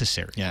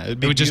unnecessary. Yeah,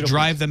 it would just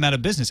drive them out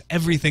of business.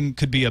 Everything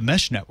could be a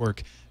mesh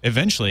network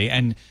eventually,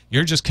 and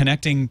you're just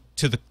connecting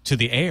to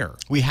the air.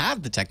 We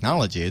have the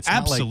technology. It's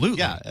absolutely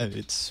not like,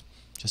 it's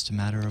just a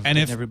matter of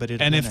getting everybody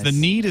to if the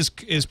need is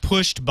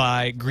pushed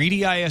by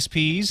greedy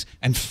ISPs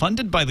and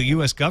funded by the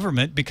U.S.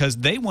 government because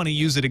they want to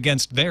use it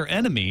against their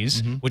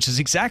enemies, which is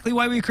exactly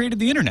why we created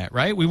the internet,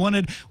 right? We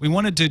wanted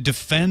to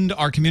defend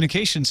our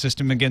communication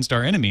system against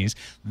our enemies.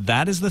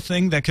 That is the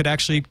thing that could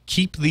actually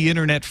keep the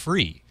internet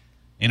free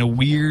in a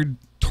weird,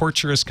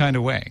 torturous kind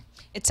of way.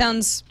 It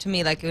sounds to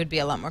me like it would be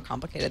a lot more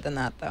complicated than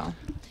that, though.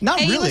 Not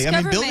really. US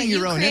I mean, building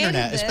your own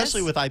internet, this.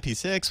 especially with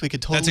IPv6, we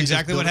could totally That's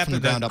exactly what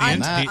happened.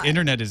 The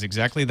internet is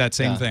exactly that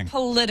same thing.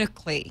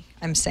 Politically,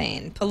 I'm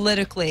saying,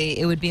 politically,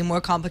 it would be more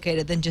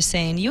complicated than just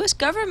saying, U.S.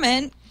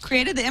 government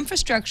created the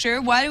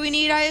infrastructure. Why do we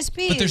need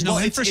ISP? But there's no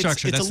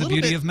infrastructure. That's the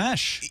beauty of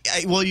mesh.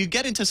 Well, you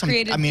get into some...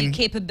 Created the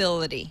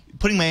capability.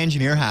 Putting my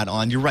engineer hat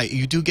on, you're right.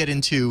 You do get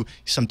into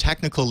some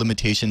technical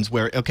limitations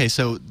where, okay,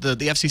 so the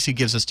FCC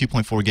gives us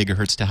 2.4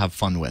 gigahertz to have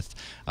fun with.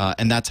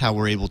 And that's how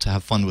we're able to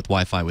have fun with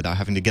Wi-Fi without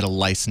having to get a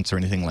license or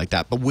anything like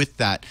that. But with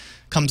that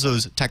comes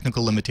those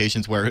technical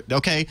limitations where,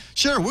 okay,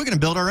 sure, we're going to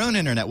build our own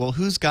internet. Well,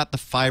 who's got the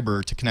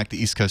fiber to connect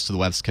the East Coast to the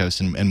West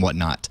Coast and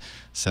whatnot?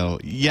 So,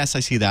 yes, I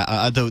see that.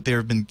 Although there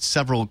have been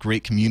several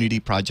great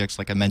community projects,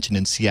 like I mentioned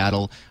in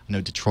Seattle. I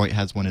know Detroit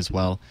has one as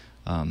well.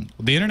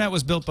 The internet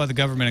was built by the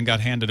government and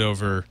got handed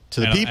over to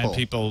the people.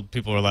 And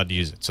people are allowed to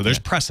use it. So there's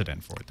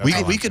precedent for it.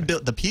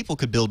 The people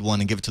could build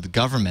one and give it to the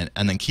government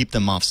and then keep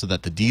them off so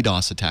that the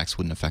DDoS attacks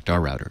wouldn't affect our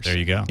routers. There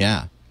you go.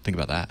 Yeah, think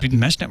about that.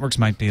 Mesh networks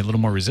might be a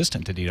little more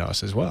resistant to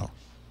DDoS as well.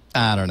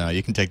 I don't know.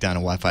 You can take down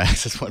a Wi-Fi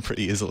access point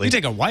pretty easily. You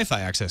take a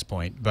Wi-Fi access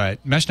point,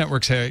 but mesh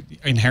networks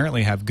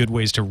inherently have good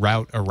ways to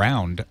route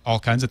around all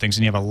kinds of things,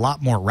 and you have a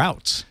lot more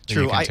routes.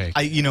 True.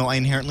 I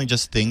inherently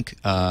just think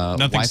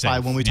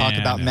Wi-Fi when we talk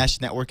about mesh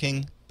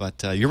networking.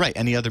 But you're right.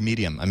 Any other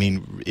medium. I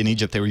mean, in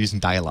Egypt they were using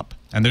dial-up.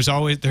 And there's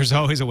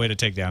always a way to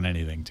take down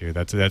anything too.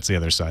 That's the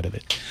other side of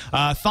it.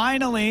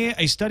 Finally,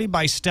 a study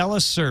by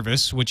Stella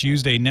Service, which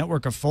used a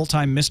network of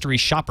full-time mystery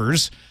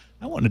shoppers.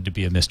 I wanted to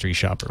be a mystery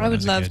shopper. I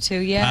would love to,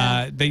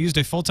 yeah. They used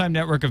a full-time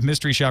network of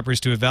mystery shoppers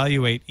to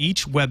evaluate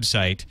each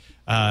website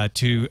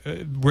to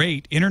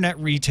rate internet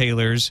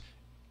retailers'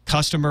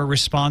 customer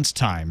response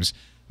times,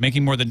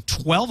 making more than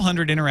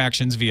 1,200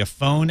 interactions via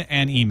phone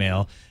and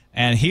email.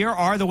 And here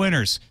are the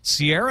winners.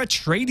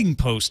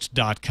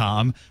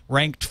 SierraTradingPost.com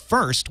ranked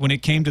first when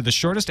it came to the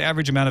shortest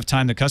average amount of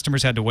time the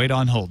customers had to wait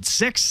on hold.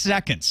 6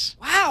 seconds.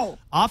 Wow.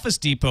 Office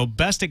Depot,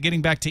 best at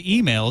getting back to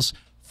emails,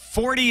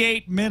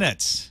 48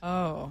 minutes.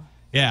 Oh.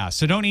 Yeah,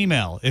 so don't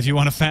email if you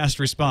want a fast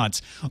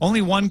response.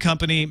 Only one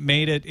company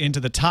made it into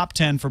the top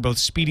 10 for both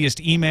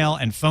speediest email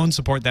and phone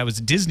support. That was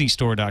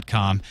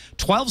DisneyStore.com.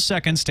 12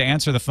 seconds to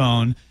answer the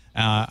phone.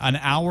 An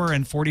hour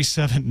and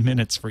 47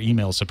 minutes for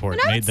email support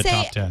made the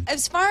top 10.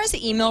 As far as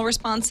the email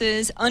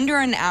responses, under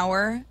an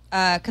hour,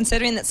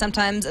 considering that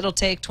sometimes it'll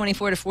take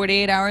 24 to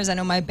 48 hours, I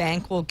know my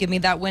bank will give me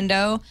that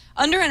window.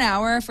 Under an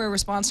hour for a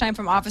response time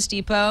from Office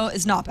Depot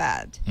is not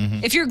bad.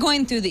 If you're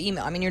going through the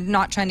email, I mean, you're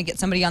not trying to get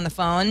somebody on the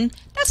phone,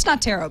 that's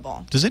not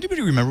terrible. Does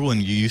anybody remember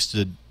when you used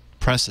to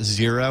press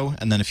 0,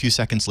 and then a few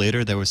seconds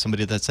later there was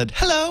somebody that said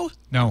hello.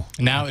 No.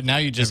 Now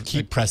you just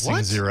keep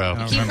pressing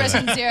 0. Keep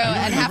pressing 0,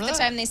 and half the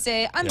time they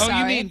say, "I'm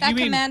sorry, that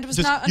command was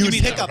not." You would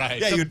pick up, right.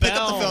 you'd pick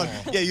up the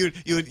phone. Yeah,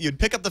 you'd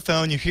pick up the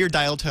phone. You hear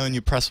dial tone.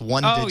 You press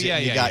 1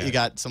 digit. You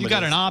got somebody. You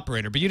got an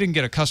operator, but you didn't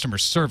get a customer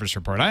service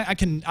report. I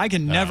can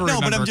never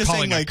remember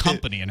calling a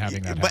company and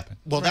having that happen.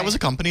 Well, that was a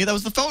company. That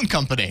was the phone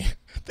company.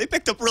 They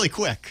picked up really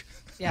quick.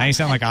 Yeah. Now you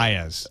sound like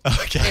Ayaz.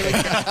 Okay.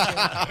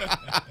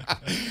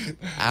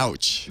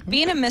 Ouch.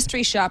 Being a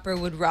mystery shopper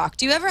would rock.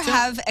 Do you ever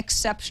have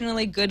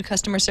exceptionally good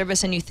customer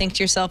service and you think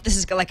to yourself, this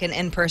is like an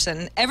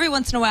in-person? Every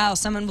once in a while,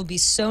 someone will be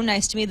so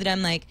nice to me that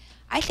I'm like,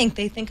 I think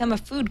they think I'm a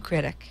food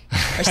critic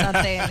or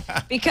something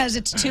because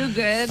it's too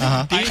good.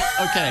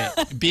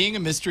 Being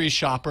a mystery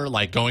shopper,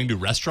 like going to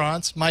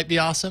restaurants, might be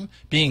awesome.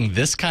 Being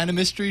this kind of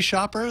mystery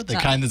shopper, the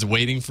kind that's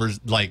waiting for,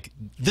 like,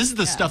 this is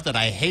the stuff that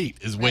I hate,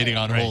 is waiting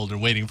on hold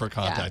and waiting for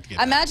contact. To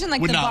get Imagine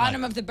like the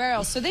bottom of the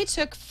barrel. So they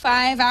took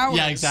 5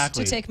 hours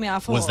to take me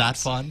off hold. Was that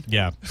fun?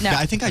 Yeah. No,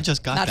 I think I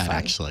just got that, fun.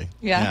 actually.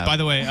 Yeah. By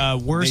the way,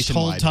 worst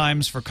hold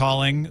times for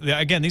calling.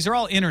 Again, these are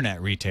all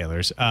internet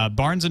retailers.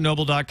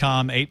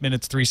 BarnesandNoble.com, 8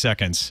 minutes, 3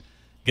 seconds.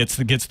 Gets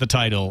the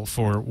title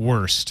for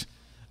worst.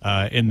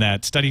 In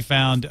that study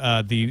found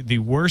the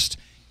worst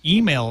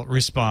email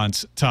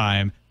response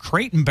time,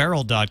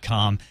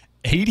 crateandbarrel.com,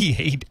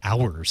 88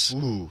 hours.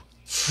 Ooh.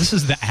 This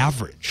is the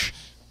average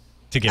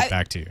to get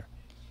back to you.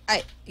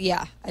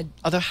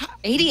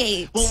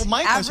 88. Well,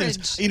 my question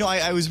average. is,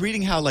 I was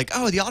reading how, like,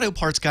 the auto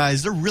parts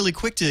guys, they're really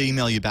quick to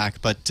email you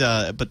back, but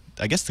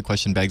I guess the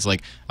question begs,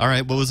 like, all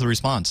right, what was the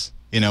response?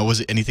 Was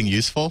it anything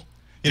useful?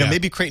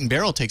 Maybe Crate and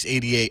Barrel takes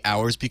 88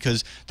 hours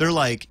because they're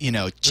like,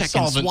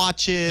 checking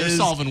swatches. They're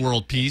solving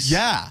world peace.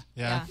 Yeah.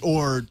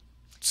 Or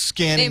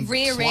scanning They've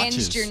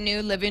rearranged swatches. your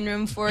new living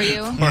room for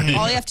you.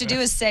 All you have to do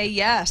is say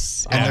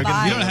yes. And I'll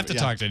buy. You don't have to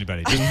talk to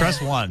anybody. Just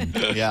press 1.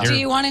 Yeah. Do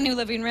you want a new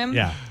living room?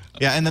 Yeah.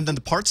 Yeah, and then the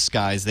parts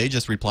guys, they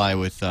just reply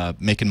with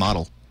make and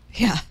model.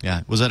 Yeah.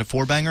 Yeah. Was that a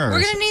 4-banger?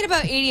 We're going to need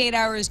about 88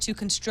 hours to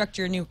construct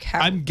your new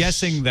couch. I'm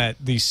guessing that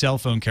the cell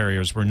phone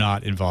carriers were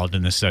not involved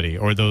in this study,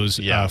 or those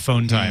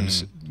phone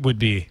times would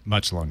be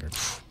much longer.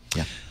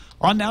 Yeah.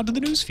 On now to the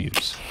news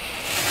fuse.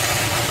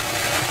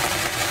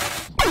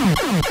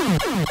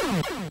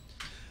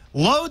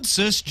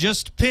 LoadSys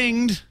just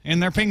pinged in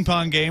their ping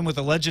pong game with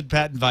alleged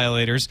patent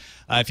violators.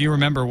 If you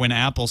remember when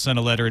Apple sent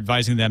a letter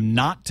advising them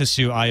not to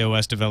sue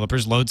iOS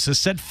developers, LoadSys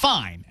said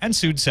fine and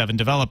sued 7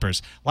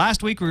 developers.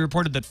 Last week, we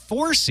reported that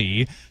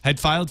 4C had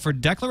filed for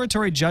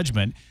declaratory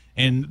judgment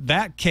in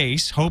that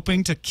case,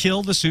 hoping to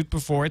kill the suit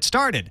before it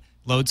started.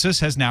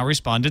 LoadSys has now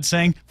responded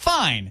saying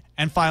fine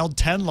and filed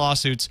 10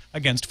 lawsuits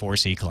against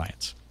 4C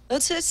clients.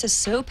 LoadSys is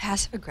so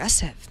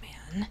passive-aggressive,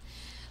 man.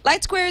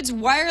 LightSquared's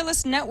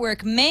wireless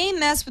network may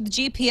mess with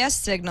GPS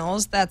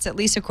signals. That's at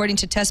least according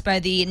to tests by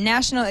the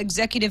National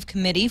Executive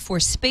Committee for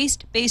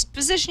Space-Based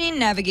Positioning,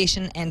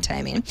 Navigation, and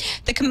Timing.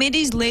 The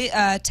committee's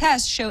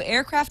tests show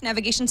aircraft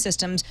navigation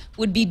systems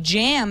would be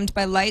jammed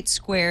by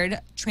LightSquared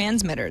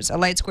transmitters. A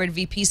LightSquared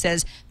VP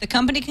says the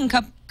company can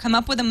come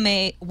up with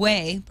a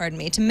way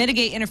to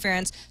mitigate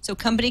interference so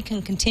company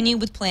can continue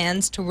with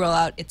plans to roll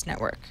out its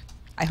network.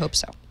 I hope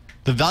so.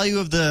 The value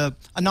of the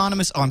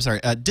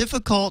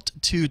difficult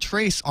to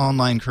trace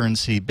online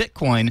currency,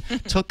 Bitcoin,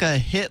 took a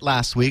hit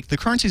last week. The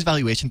currency's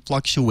valuation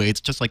fluctuates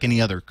just like any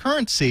other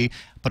currency,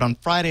 but on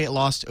Friday it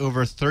lost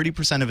over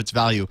 30% of its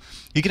value.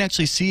 You can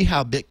actually see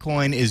how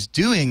Bitcoin is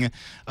doing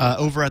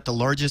over at the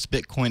largest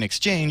Bitcoin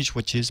exchange,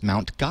 which is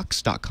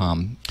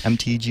mountgox.com,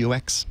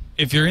 MTGOX.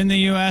 If you're in the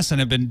U.S. and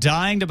have been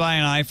dying to buy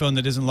an iPhone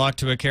that isn't locked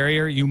to a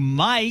carrier, you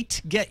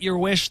might get your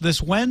wish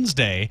this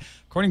Wednesday.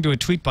 According to a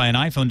tweet by an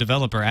iPhone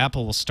developer,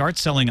 Apple will start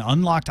selling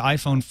unlocked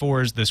iPhone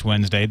 4s this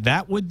Wednesday.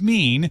 That would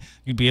mean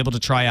you'd be able to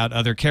try out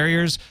other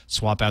carriers,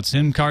 swap out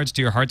SIM cards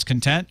to your heart's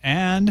content,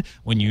 and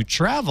when you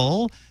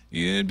travel,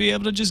 you'd be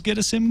able to just get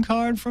a SIM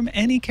card from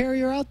any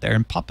carrier out there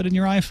and pop it in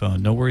your iPhone.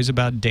 No worries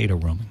about data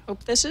roaming.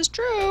 Hope this is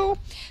true.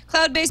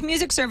 Cloud-based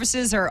music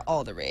services are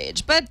all the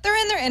rage, but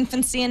they're in their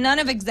infancy and none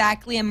have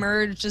exactly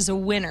emerged as a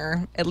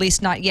winner, at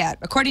least not yet.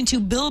 According to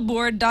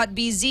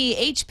Billboard.bz,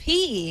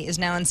 HP is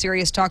now in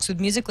serious talks with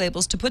music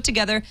labels to put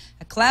together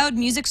a cloud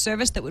music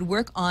service that would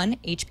work on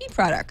HP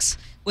products.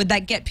 Would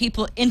that get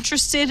people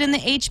interested in the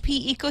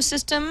HP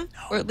ecosystem,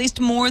 or at least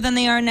more than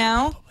they are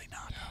now? Probably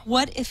not.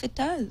 What if it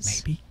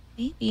does? Maybe.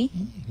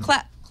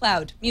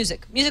 Cloud.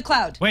 Music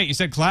cloud. Wait, you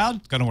said cloud?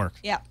 It's going to work.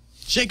 Yeah.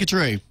 Shake a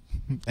tree.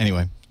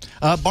 Anyway,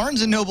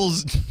 Barnes &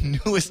 Noble's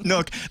newest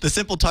Nook, the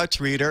Simple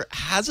Touch Reader,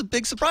 has a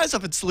big surprise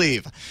up its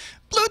sleeve.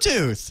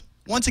 Bluetooth.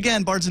 Once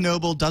again, Barnes &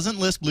 Noble doesn't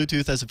list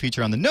Bluetooth as a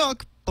feature on the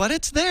Nook, but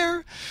it's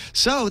there.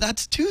 So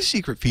that's 2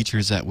 secret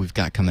features that we've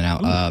got coming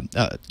out.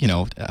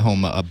 At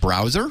home, a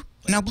browser.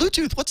 Now,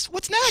 Bluetooth,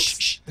 what's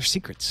next? Shh, they're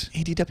secrets.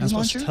 ADW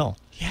launcher? Tell.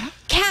 Yeah.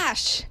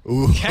 Cash.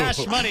 Ooh.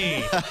 Cash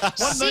money.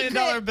 $1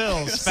 million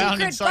bills found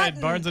secret inside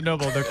button. Barnes &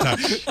 Noble. They're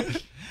touch.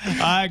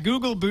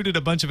 Google booted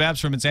a bunch of apps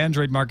from its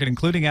Android market,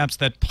 including apps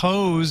that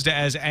posed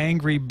as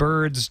Angry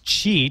Birds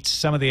cheat.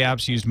 Some of the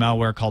apps used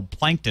malware called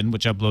Plankton,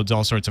 which uploads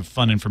all sorts of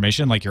fun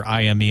information like your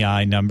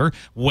IMEI number,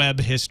 web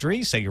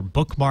history, say your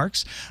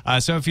bookmarks.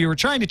 So if you were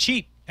trying to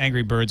cheat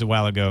Angry Birds a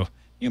while ago,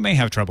 you may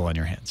have trouble on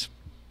your hands.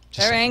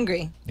 They're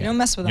angry. You don't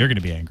mess with them. You're going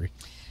to be angry.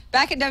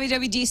 Back at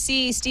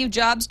WWDC, Steve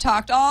Jobs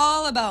talked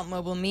all about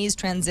Mobile Me's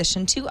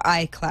transition to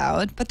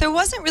iCloud, but there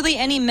wasn't really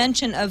any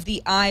mention of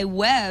the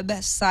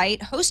iWeb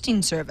site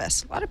hosting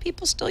service. A lot of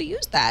people still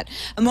use that.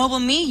 A Mobile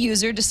Me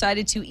user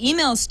decided to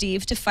email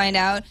Steve to find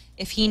out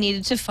if he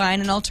needed to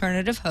find an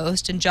alternative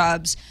host, and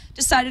Jobs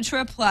decided to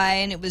reply,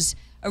 and it was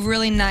a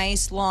really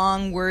nice,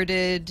 long,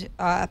 worded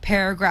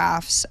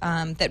paragraphs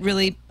that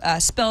really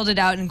spelled it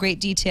out in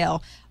great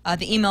detail.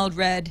 The email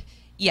read,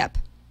 "Yep."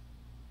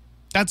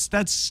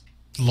 That's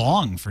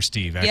long for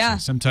Steve, actually. Yeah.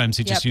 Sometimes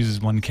he just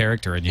uses one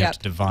character and you have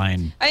to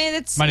divine. I mean,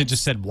 it's... Might have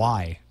just said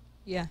Y.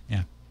 Yeah.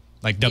 Yeah.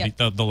 Like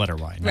the letter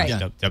Y, not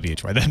Right.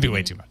 WHY. That'd be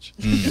way too much.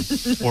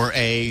 Or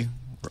A,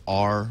 or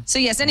R. So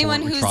yes,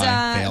 anyone who's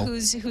fail.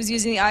 who's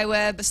using the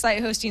iWeb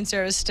site hosting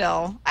service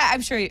still,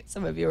 I'm sure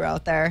some of you are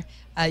out there.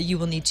 You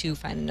will need to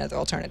find another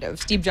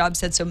alternative. Steve Jobs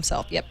said so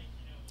himself. Yep.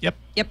 Yep.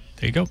 Yep.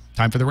 There you go.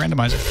 Time for the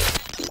randomizer.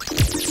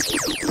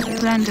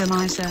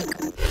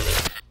 Randomizer.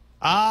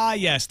 Ah,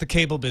 yes, the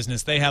cable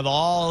business. They have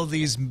all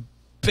these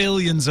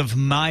billions of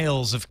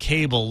miles of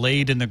cable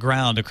laid in the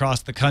ground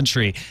across the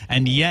country,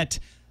 and yet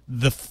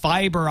the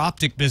fiber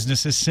optic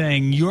business is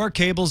saying, your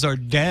cables are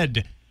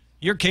dead.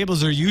 Your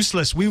cables are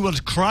useless. We will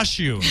crush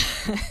you.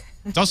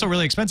 It's also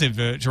really expensive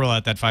to roll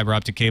out that fiber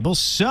optic cable.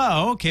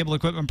 So, cable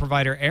equipment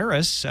provider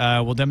Aris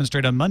will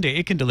demonstrate on Monday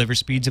it can deliver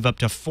speeds of up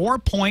to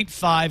 4.5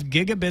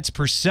 gigabits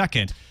per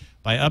second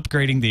by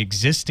upgrading the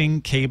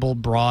existing cable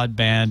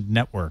broadband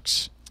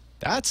networks.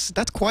 That's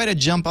quite a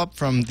jump up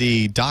from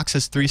the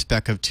DOCSIS 3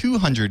 spec of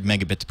 200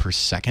 megabits per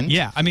second.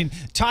 Yeah, I mean,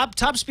 top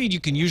speed you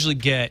can usually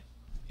get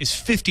is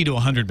 50 to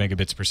 100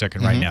 megabits per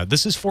second right now.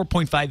 This is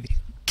 4.5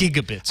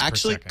 gigabits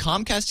Actually, per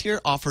second. Comcast here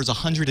offers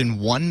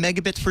 101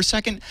 megabits per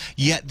second,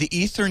 yet the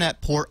Ethernet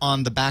port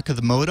on the back of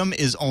the modem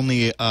is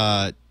only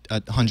a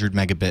 100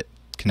 megabit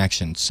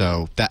connection.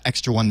 So that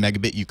extra 1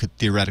 megabit you could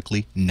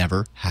theoretically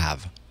never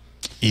have,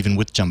 even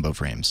with jumbo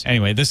frames.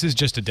 Anyway, this is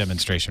just a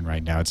demonstration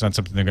right now. It's not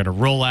something they're going to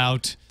roll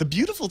out. The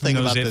beautiful thing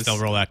Who knows about if this... they'll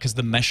roll out because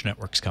the mesh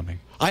network's coming.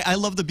 I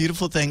love the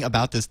beautiful thing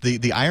about this.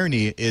 The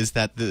irony is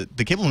that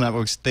the cable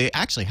networks, they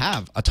actually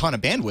have a ton of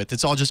bandwidth.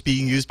 It's all just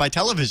being used by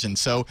television.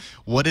 So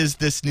what is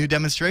this new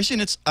demonstration?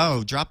 It's,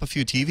 drop a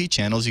few TV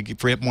channels. You can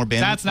free up more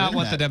bandwidth. That's not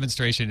what the internet.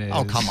 demonstration is.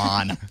 Oh, come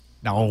on.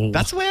 No.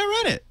 That's the way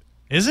I read it.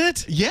 Is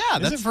it? Yeah.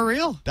 Is it for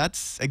real?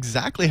 That's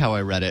exactly how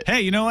I read it.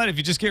 Hey, you know what? If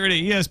you just get rid of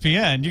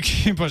ESPN, you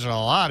can push a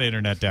lot of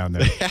internet down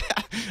there.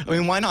 I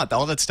mean, why not?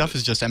 All that stuff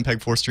is just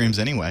MPEG-4 streams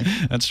anyway.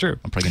 That's true.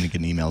 I'm probably going to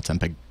get an email. It's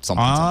MPEG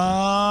something.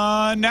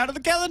 Now to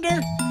the calendar.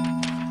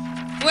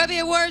 The Webby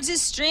Awards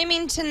is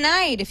streaming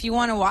tonight. If you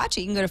want to watch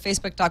it, you can go to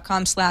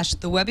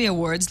facebook.com/The Webby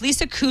Awards.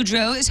 Lisa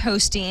Kudrow is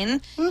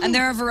hosting, and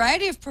there are a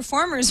variety of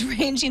performers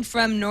ranging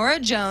from Norah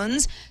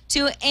Jones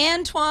to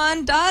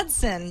Antoine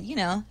Dodson. You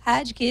know,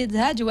 hide your kids,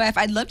 hide your wife.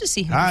 I'd love to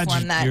see him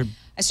perform that.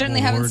 I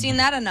certainly haven't seen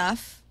that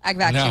enough. I've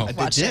actually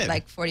watched it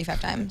like 45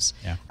 times.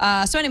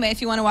 Yeah. So anyway,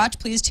 if you want to watch,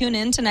 please tune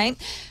in tonight.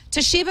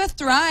 Toshiba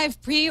Thrive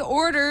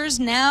pre-orders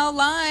now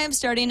live,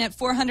 starting at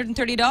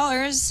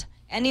 $430.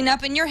 Ending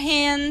up in your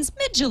hands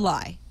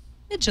mid-July.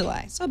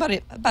 So about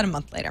a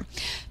month later.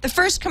 The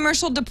first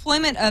commercial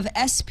deployment of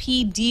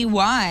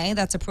SPDY,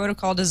 that's a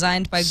protocol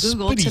designed by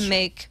Google to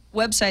make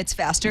websites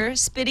faster.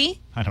 Spitty?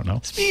 I don't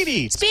know.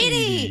 Speedy.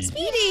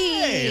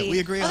 Hey, we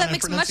agree on that a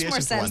makes much more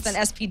pronunciation sense for than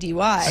once.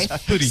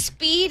 SPDY.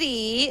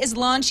 Speedy is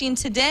launching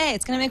today.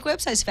 It's going to make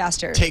websites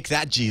faster. Take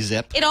that,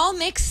 G-Zip. It all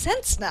makes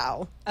sense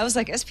now. I was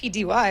like,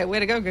 SPDY, way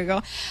to go,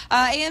 Google.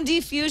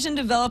 AMD Fusion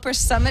Developer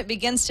Summit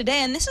begins today,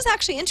 and this is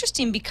actually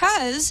interesting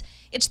because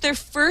it's their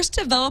first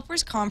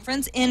developers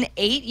conference in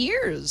 8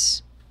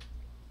 years.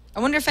 I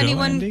wonder if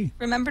anyone AMD.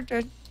 remembered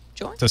to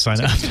join? To sign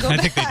up. To go I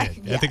think they back.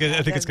 did.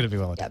 I think it's going to be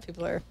well. Yeah,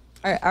 people are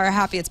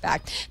happy it's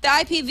back. The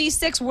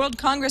IPv6 World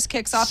Congress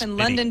kicks off in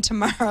London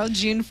tomorrow,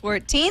 June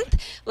 14th.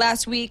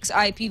 Last week's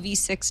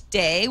IPv6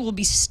 Day will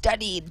be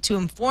studied to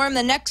inform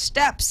the next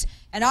steps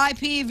and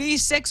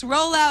IPv6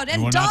 rollout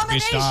and will not be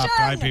domination.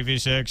 stopped.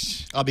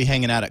 IPv6. I'll be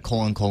hanging out at :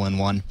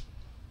 1.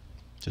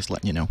 Just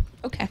letting you know.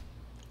 Okay.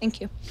 Thank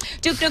you.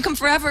 Duke Nukem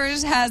Forever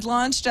is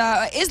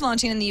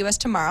launching in the U.S.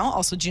 tomorrow,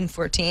 also June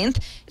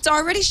 14th. It's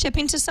already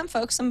shipping to some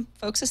folks. Some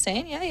folks are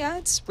saying, yeah,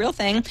 it's a real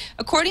thing.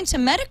 According to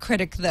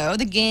Metacritic, though,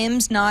 the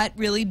game's not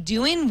really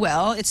doing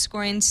well. It's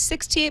scoring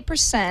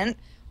 68%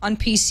 on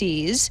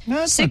PCs,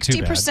 That's not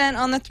too 60%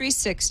 on the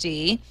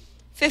 360,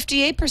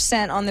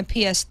 58% on the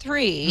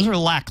PS3. Those are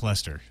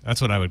lackluster.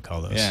 That's what I would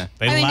call those. Yeah.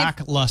 They I mean,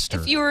 lack luster.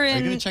 If you were you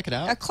in gonna check it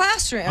out? a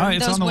classroom, Oh,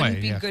 it's those on the wouldn't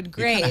way, be yeah. good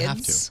You kinda have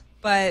grades. to.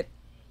 But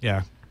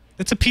Yeah.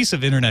 It's a piece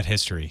of internet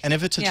history. And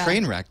if it's a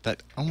train wreck,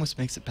 that almost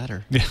makes it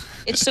better. Yeah.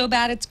 It's so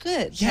bad it's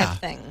good type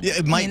thing. Yeah,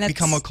 it might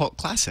become a cult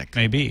classic.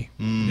 Maybe.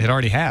 It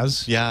already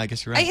has. Yeah, I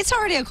guess you're right. It's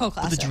already a cult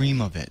classic. The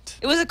dream of it.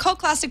 It was a cult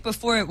classic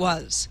before it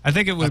was. I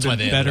think it would have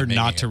been better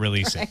not to it.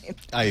 release Right. it.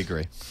 I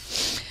agree.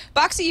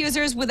 Boxy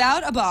users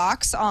without a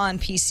box on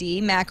PC,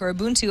 Mac, or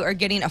Ubuntu are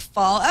getting a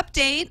fall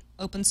update,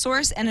 open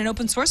source, and an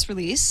open source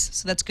release.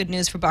 So that's good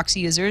news for Boxy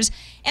users.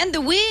 And the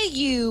Wii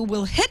U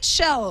will hit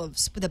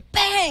shelves with a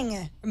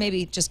bang, or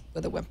maybe just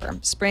with a whimper.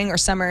 Spring or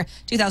summer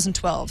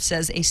 2012,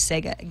 says a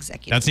Sega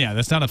executive.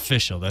 That's not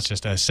official. That's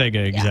just a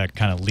Sega exec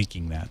kind of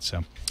leaking that.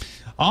 So,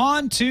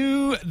 on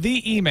to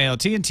the email.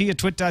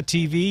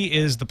 TNT@twit.tv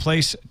is the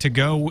place to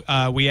go.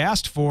 We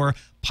asked for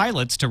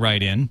pilots to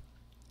write in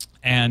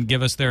and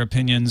give us their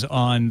opinions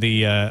on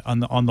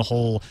the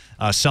whole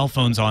cell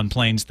phones on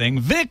planes thing.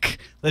 Vic,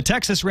 the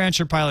Texas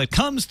Rancher pilot,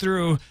 comes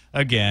through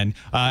again.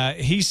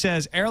 He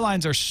says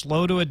airlines are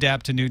slow to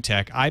adapt to new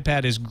tech.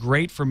 iPad is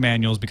great for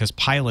manuals because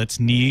pilots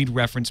need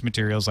reference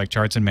materials like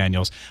charts and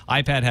manuals.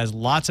 iPad has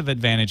lots of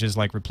advantages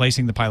like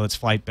replacing the pilot's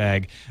flight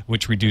bag,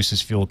 which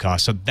reduces fuel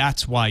costs. So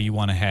that's why you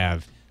want to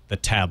have the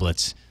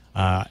tablets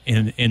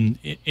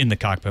in the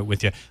cockpit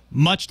with you.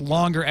 Much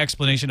longer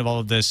explanation of all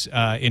of this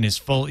in his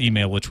full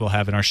email, which we'll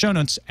have in our show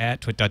notes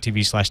at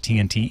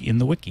twit.tv/TNT in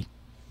the wiki.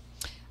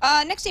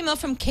 Next email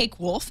from Cake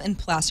Wolf in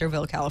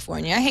Placerville,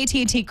 California. Hey,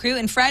 TNT crew.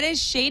 In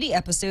Friday's Shady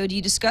episode,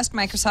 you discussed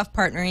Microsoft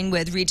partnering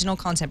with regional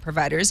content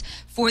providers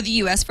for the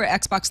U.S. for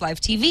Xbox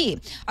Live TV.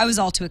 I was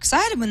all too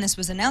excited when this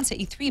was announced at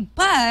E3,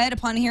 but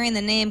upon hearing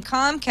the name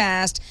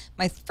Comcast,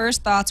 my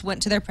first thoughts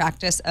went to their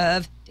practice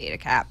of data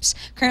caps.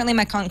 Currently,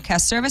 my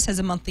Comcast service has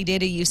a monthly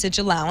data usage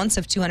allowance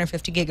of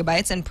 250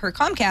 gigabytes, and per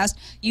Comcast,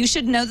 you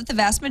should know that the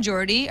vast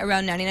majority,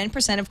 around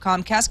 99% of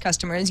Comcast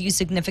customers, use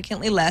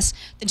significantly less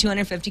than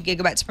 250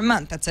 gigabytes per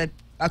month. That's a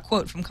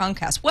quote from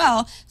Comcast.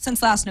 Well,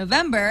 since last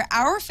November,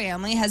 our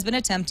family has been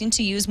attempting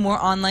to use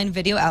more online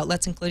video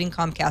outlets, including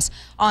Comcast,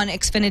 on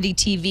Xfinity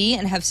TV,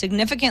 and have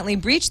significantly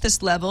breached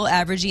this level,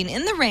 averaging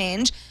in the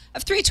range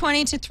of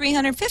 320 to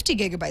 350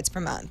 gigabytes per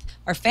month.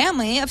 Our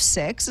family of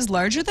 6 is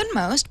larger than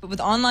most, but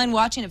with online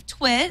watching of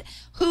TWiT,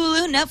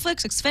 Hulu,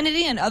 Netflix,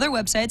 Xfinity, and other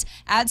websites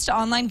adds to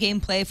online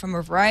gameplay from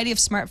a variety of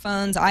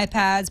smartphones,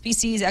 iPads,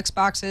 PCs,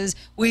 Xboxes,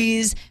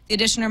 Wiis. The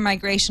addition or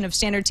migration of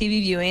standard TV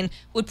viewing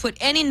would put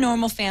any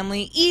normal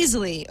family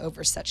easily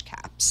over such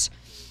caps.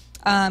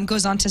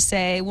 Goes on to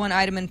say, one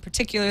item in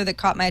particular that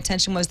caught my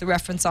attention was the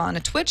reference on a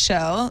TWiT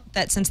show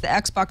that since the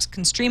Xbox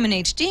can stream in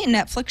HD,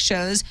 Netflix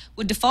shows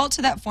would default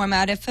to that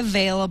format if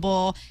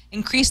available,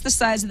 increase the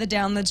size of the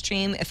download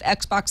stream if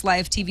Xbox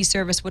Live TV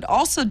service would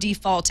also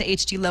default to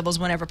HD levels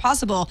whenever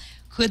possible.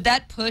 Could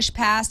that push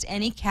past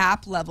any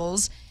cap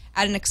levels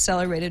at an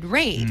accelerated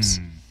rate?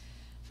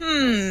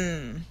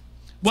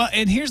 Well,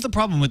 and here's the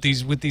problem with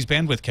these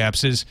bandwidth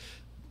caps is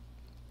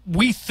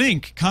we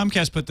think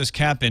Comcast put this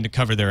cap in to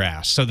cover their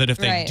ass so that if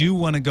they do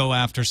want to go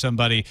after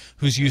somebody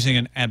who's using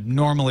an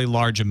abnormally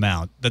large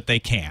amount, that they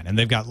can. And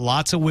they've got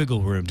lots of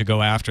wiggle room to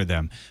go after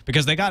them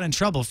because they got in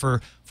trouble for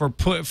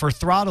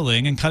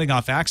throttling and cutting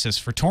off access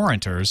for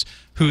torrenters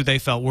who they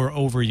felt were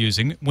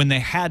overusing when they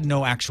had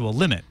no actual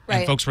limit.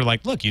 And folks were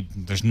like, look,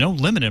 there's no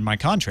limit in my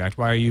contract.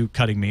 Why are you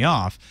cutting me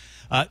off?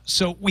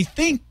 So we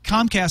think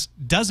Comcast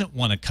doesn't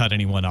want to cut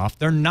anyone off.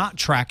 They're not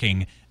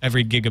tracking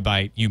every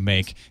gigabyte you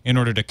make in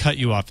order to cut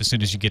you off as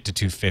soon as you get to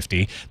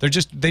 250. They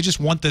just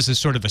want this as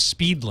sort of a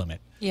speed limit.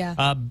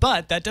 Yeah.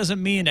 But that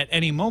doesn't mean at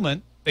any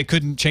moment they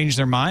couldn't change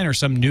their mind or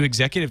some new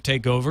executive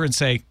take over and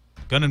say,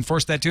 going to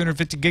enforce that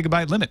 250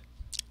 gigabyte limit.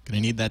 Going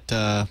to need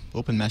that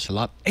open mesh a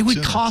lot It would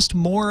sooner. cost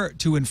more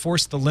to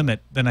enforce the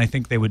limit than I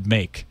think they would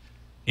make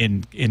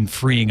in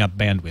freeing up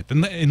bandwidth.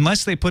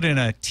 Unless they put in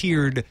a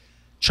tiered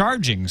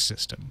charging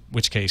system,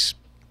 which case,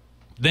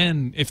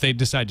 then if they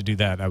decide to do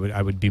that,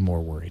 I would be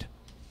more worried.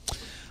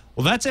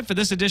 Well, that's it for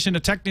this edition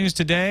of Tech News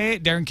Today.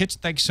 Darren Kitchen,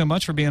 thank you so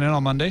much for being in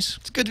on Mondays.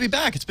 It's good to be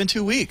back. It's been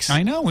 2 weeks.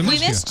 I know. We We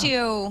missed you. missed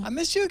you. I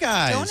missed you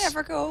guys. Don't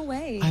ever go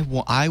away.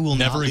 I will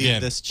Never not leave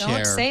again. this chair.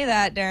 Don't say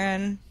that,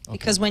 Darren,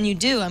 because when you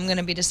do, I'm going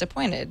to be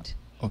disappointed.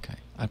 Okay,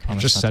 I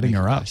promise. Just not to setting make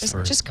her you up. guys. Just,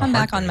 for just a come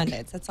back on heartbreak.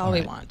 Mondays. That's all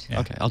we want. Yeah.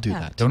 Okay, I'll do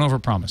Yeah. that. Don't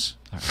overpromise.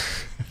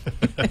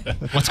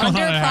 What's going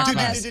Under on at halftime?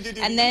 promise,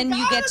 and then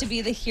you get to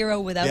be the hero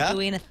without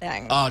doing a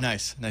thing. Oh,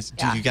 nice. Dude,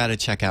 Yeah. you got to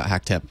check out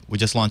Hack Tip. We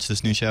just launched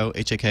this new show,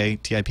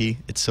 HAK-TIP.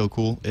 It's so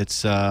cool.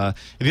 It's have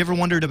you ever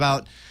wondered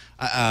about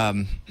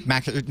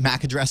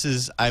Mac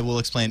addresses? I will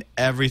explain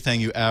everything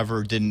you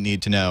ever didn't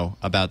need to know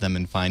about them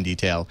in fine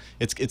detail.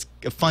 It's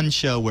a fun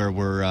show where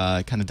we're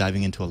kind of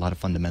diving into a lot of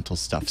fundamental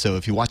stuff. So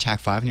if you watch Hack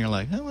 5 and you're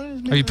like, what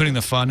is Are you putting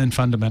the fun in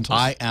fundamentals?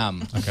 I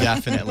am,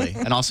 definitely.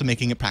 And also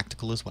making it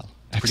practical as well.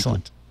 It's pretty cool.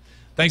 Excellent.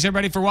 Thanks,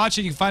 everybody, for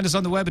watching. You can find us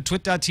on the web at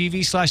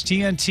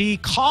twit.tv/TNT.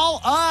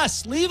 Call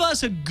us. Leave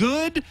us a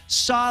good,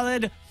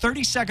 solid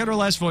 30-second or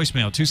less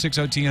voicemail,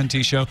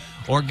 260-TNT show,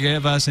 or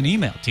give us an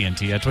email,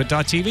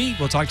 tnt@twit.tv.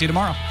 We'll talk to you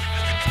tomorrow.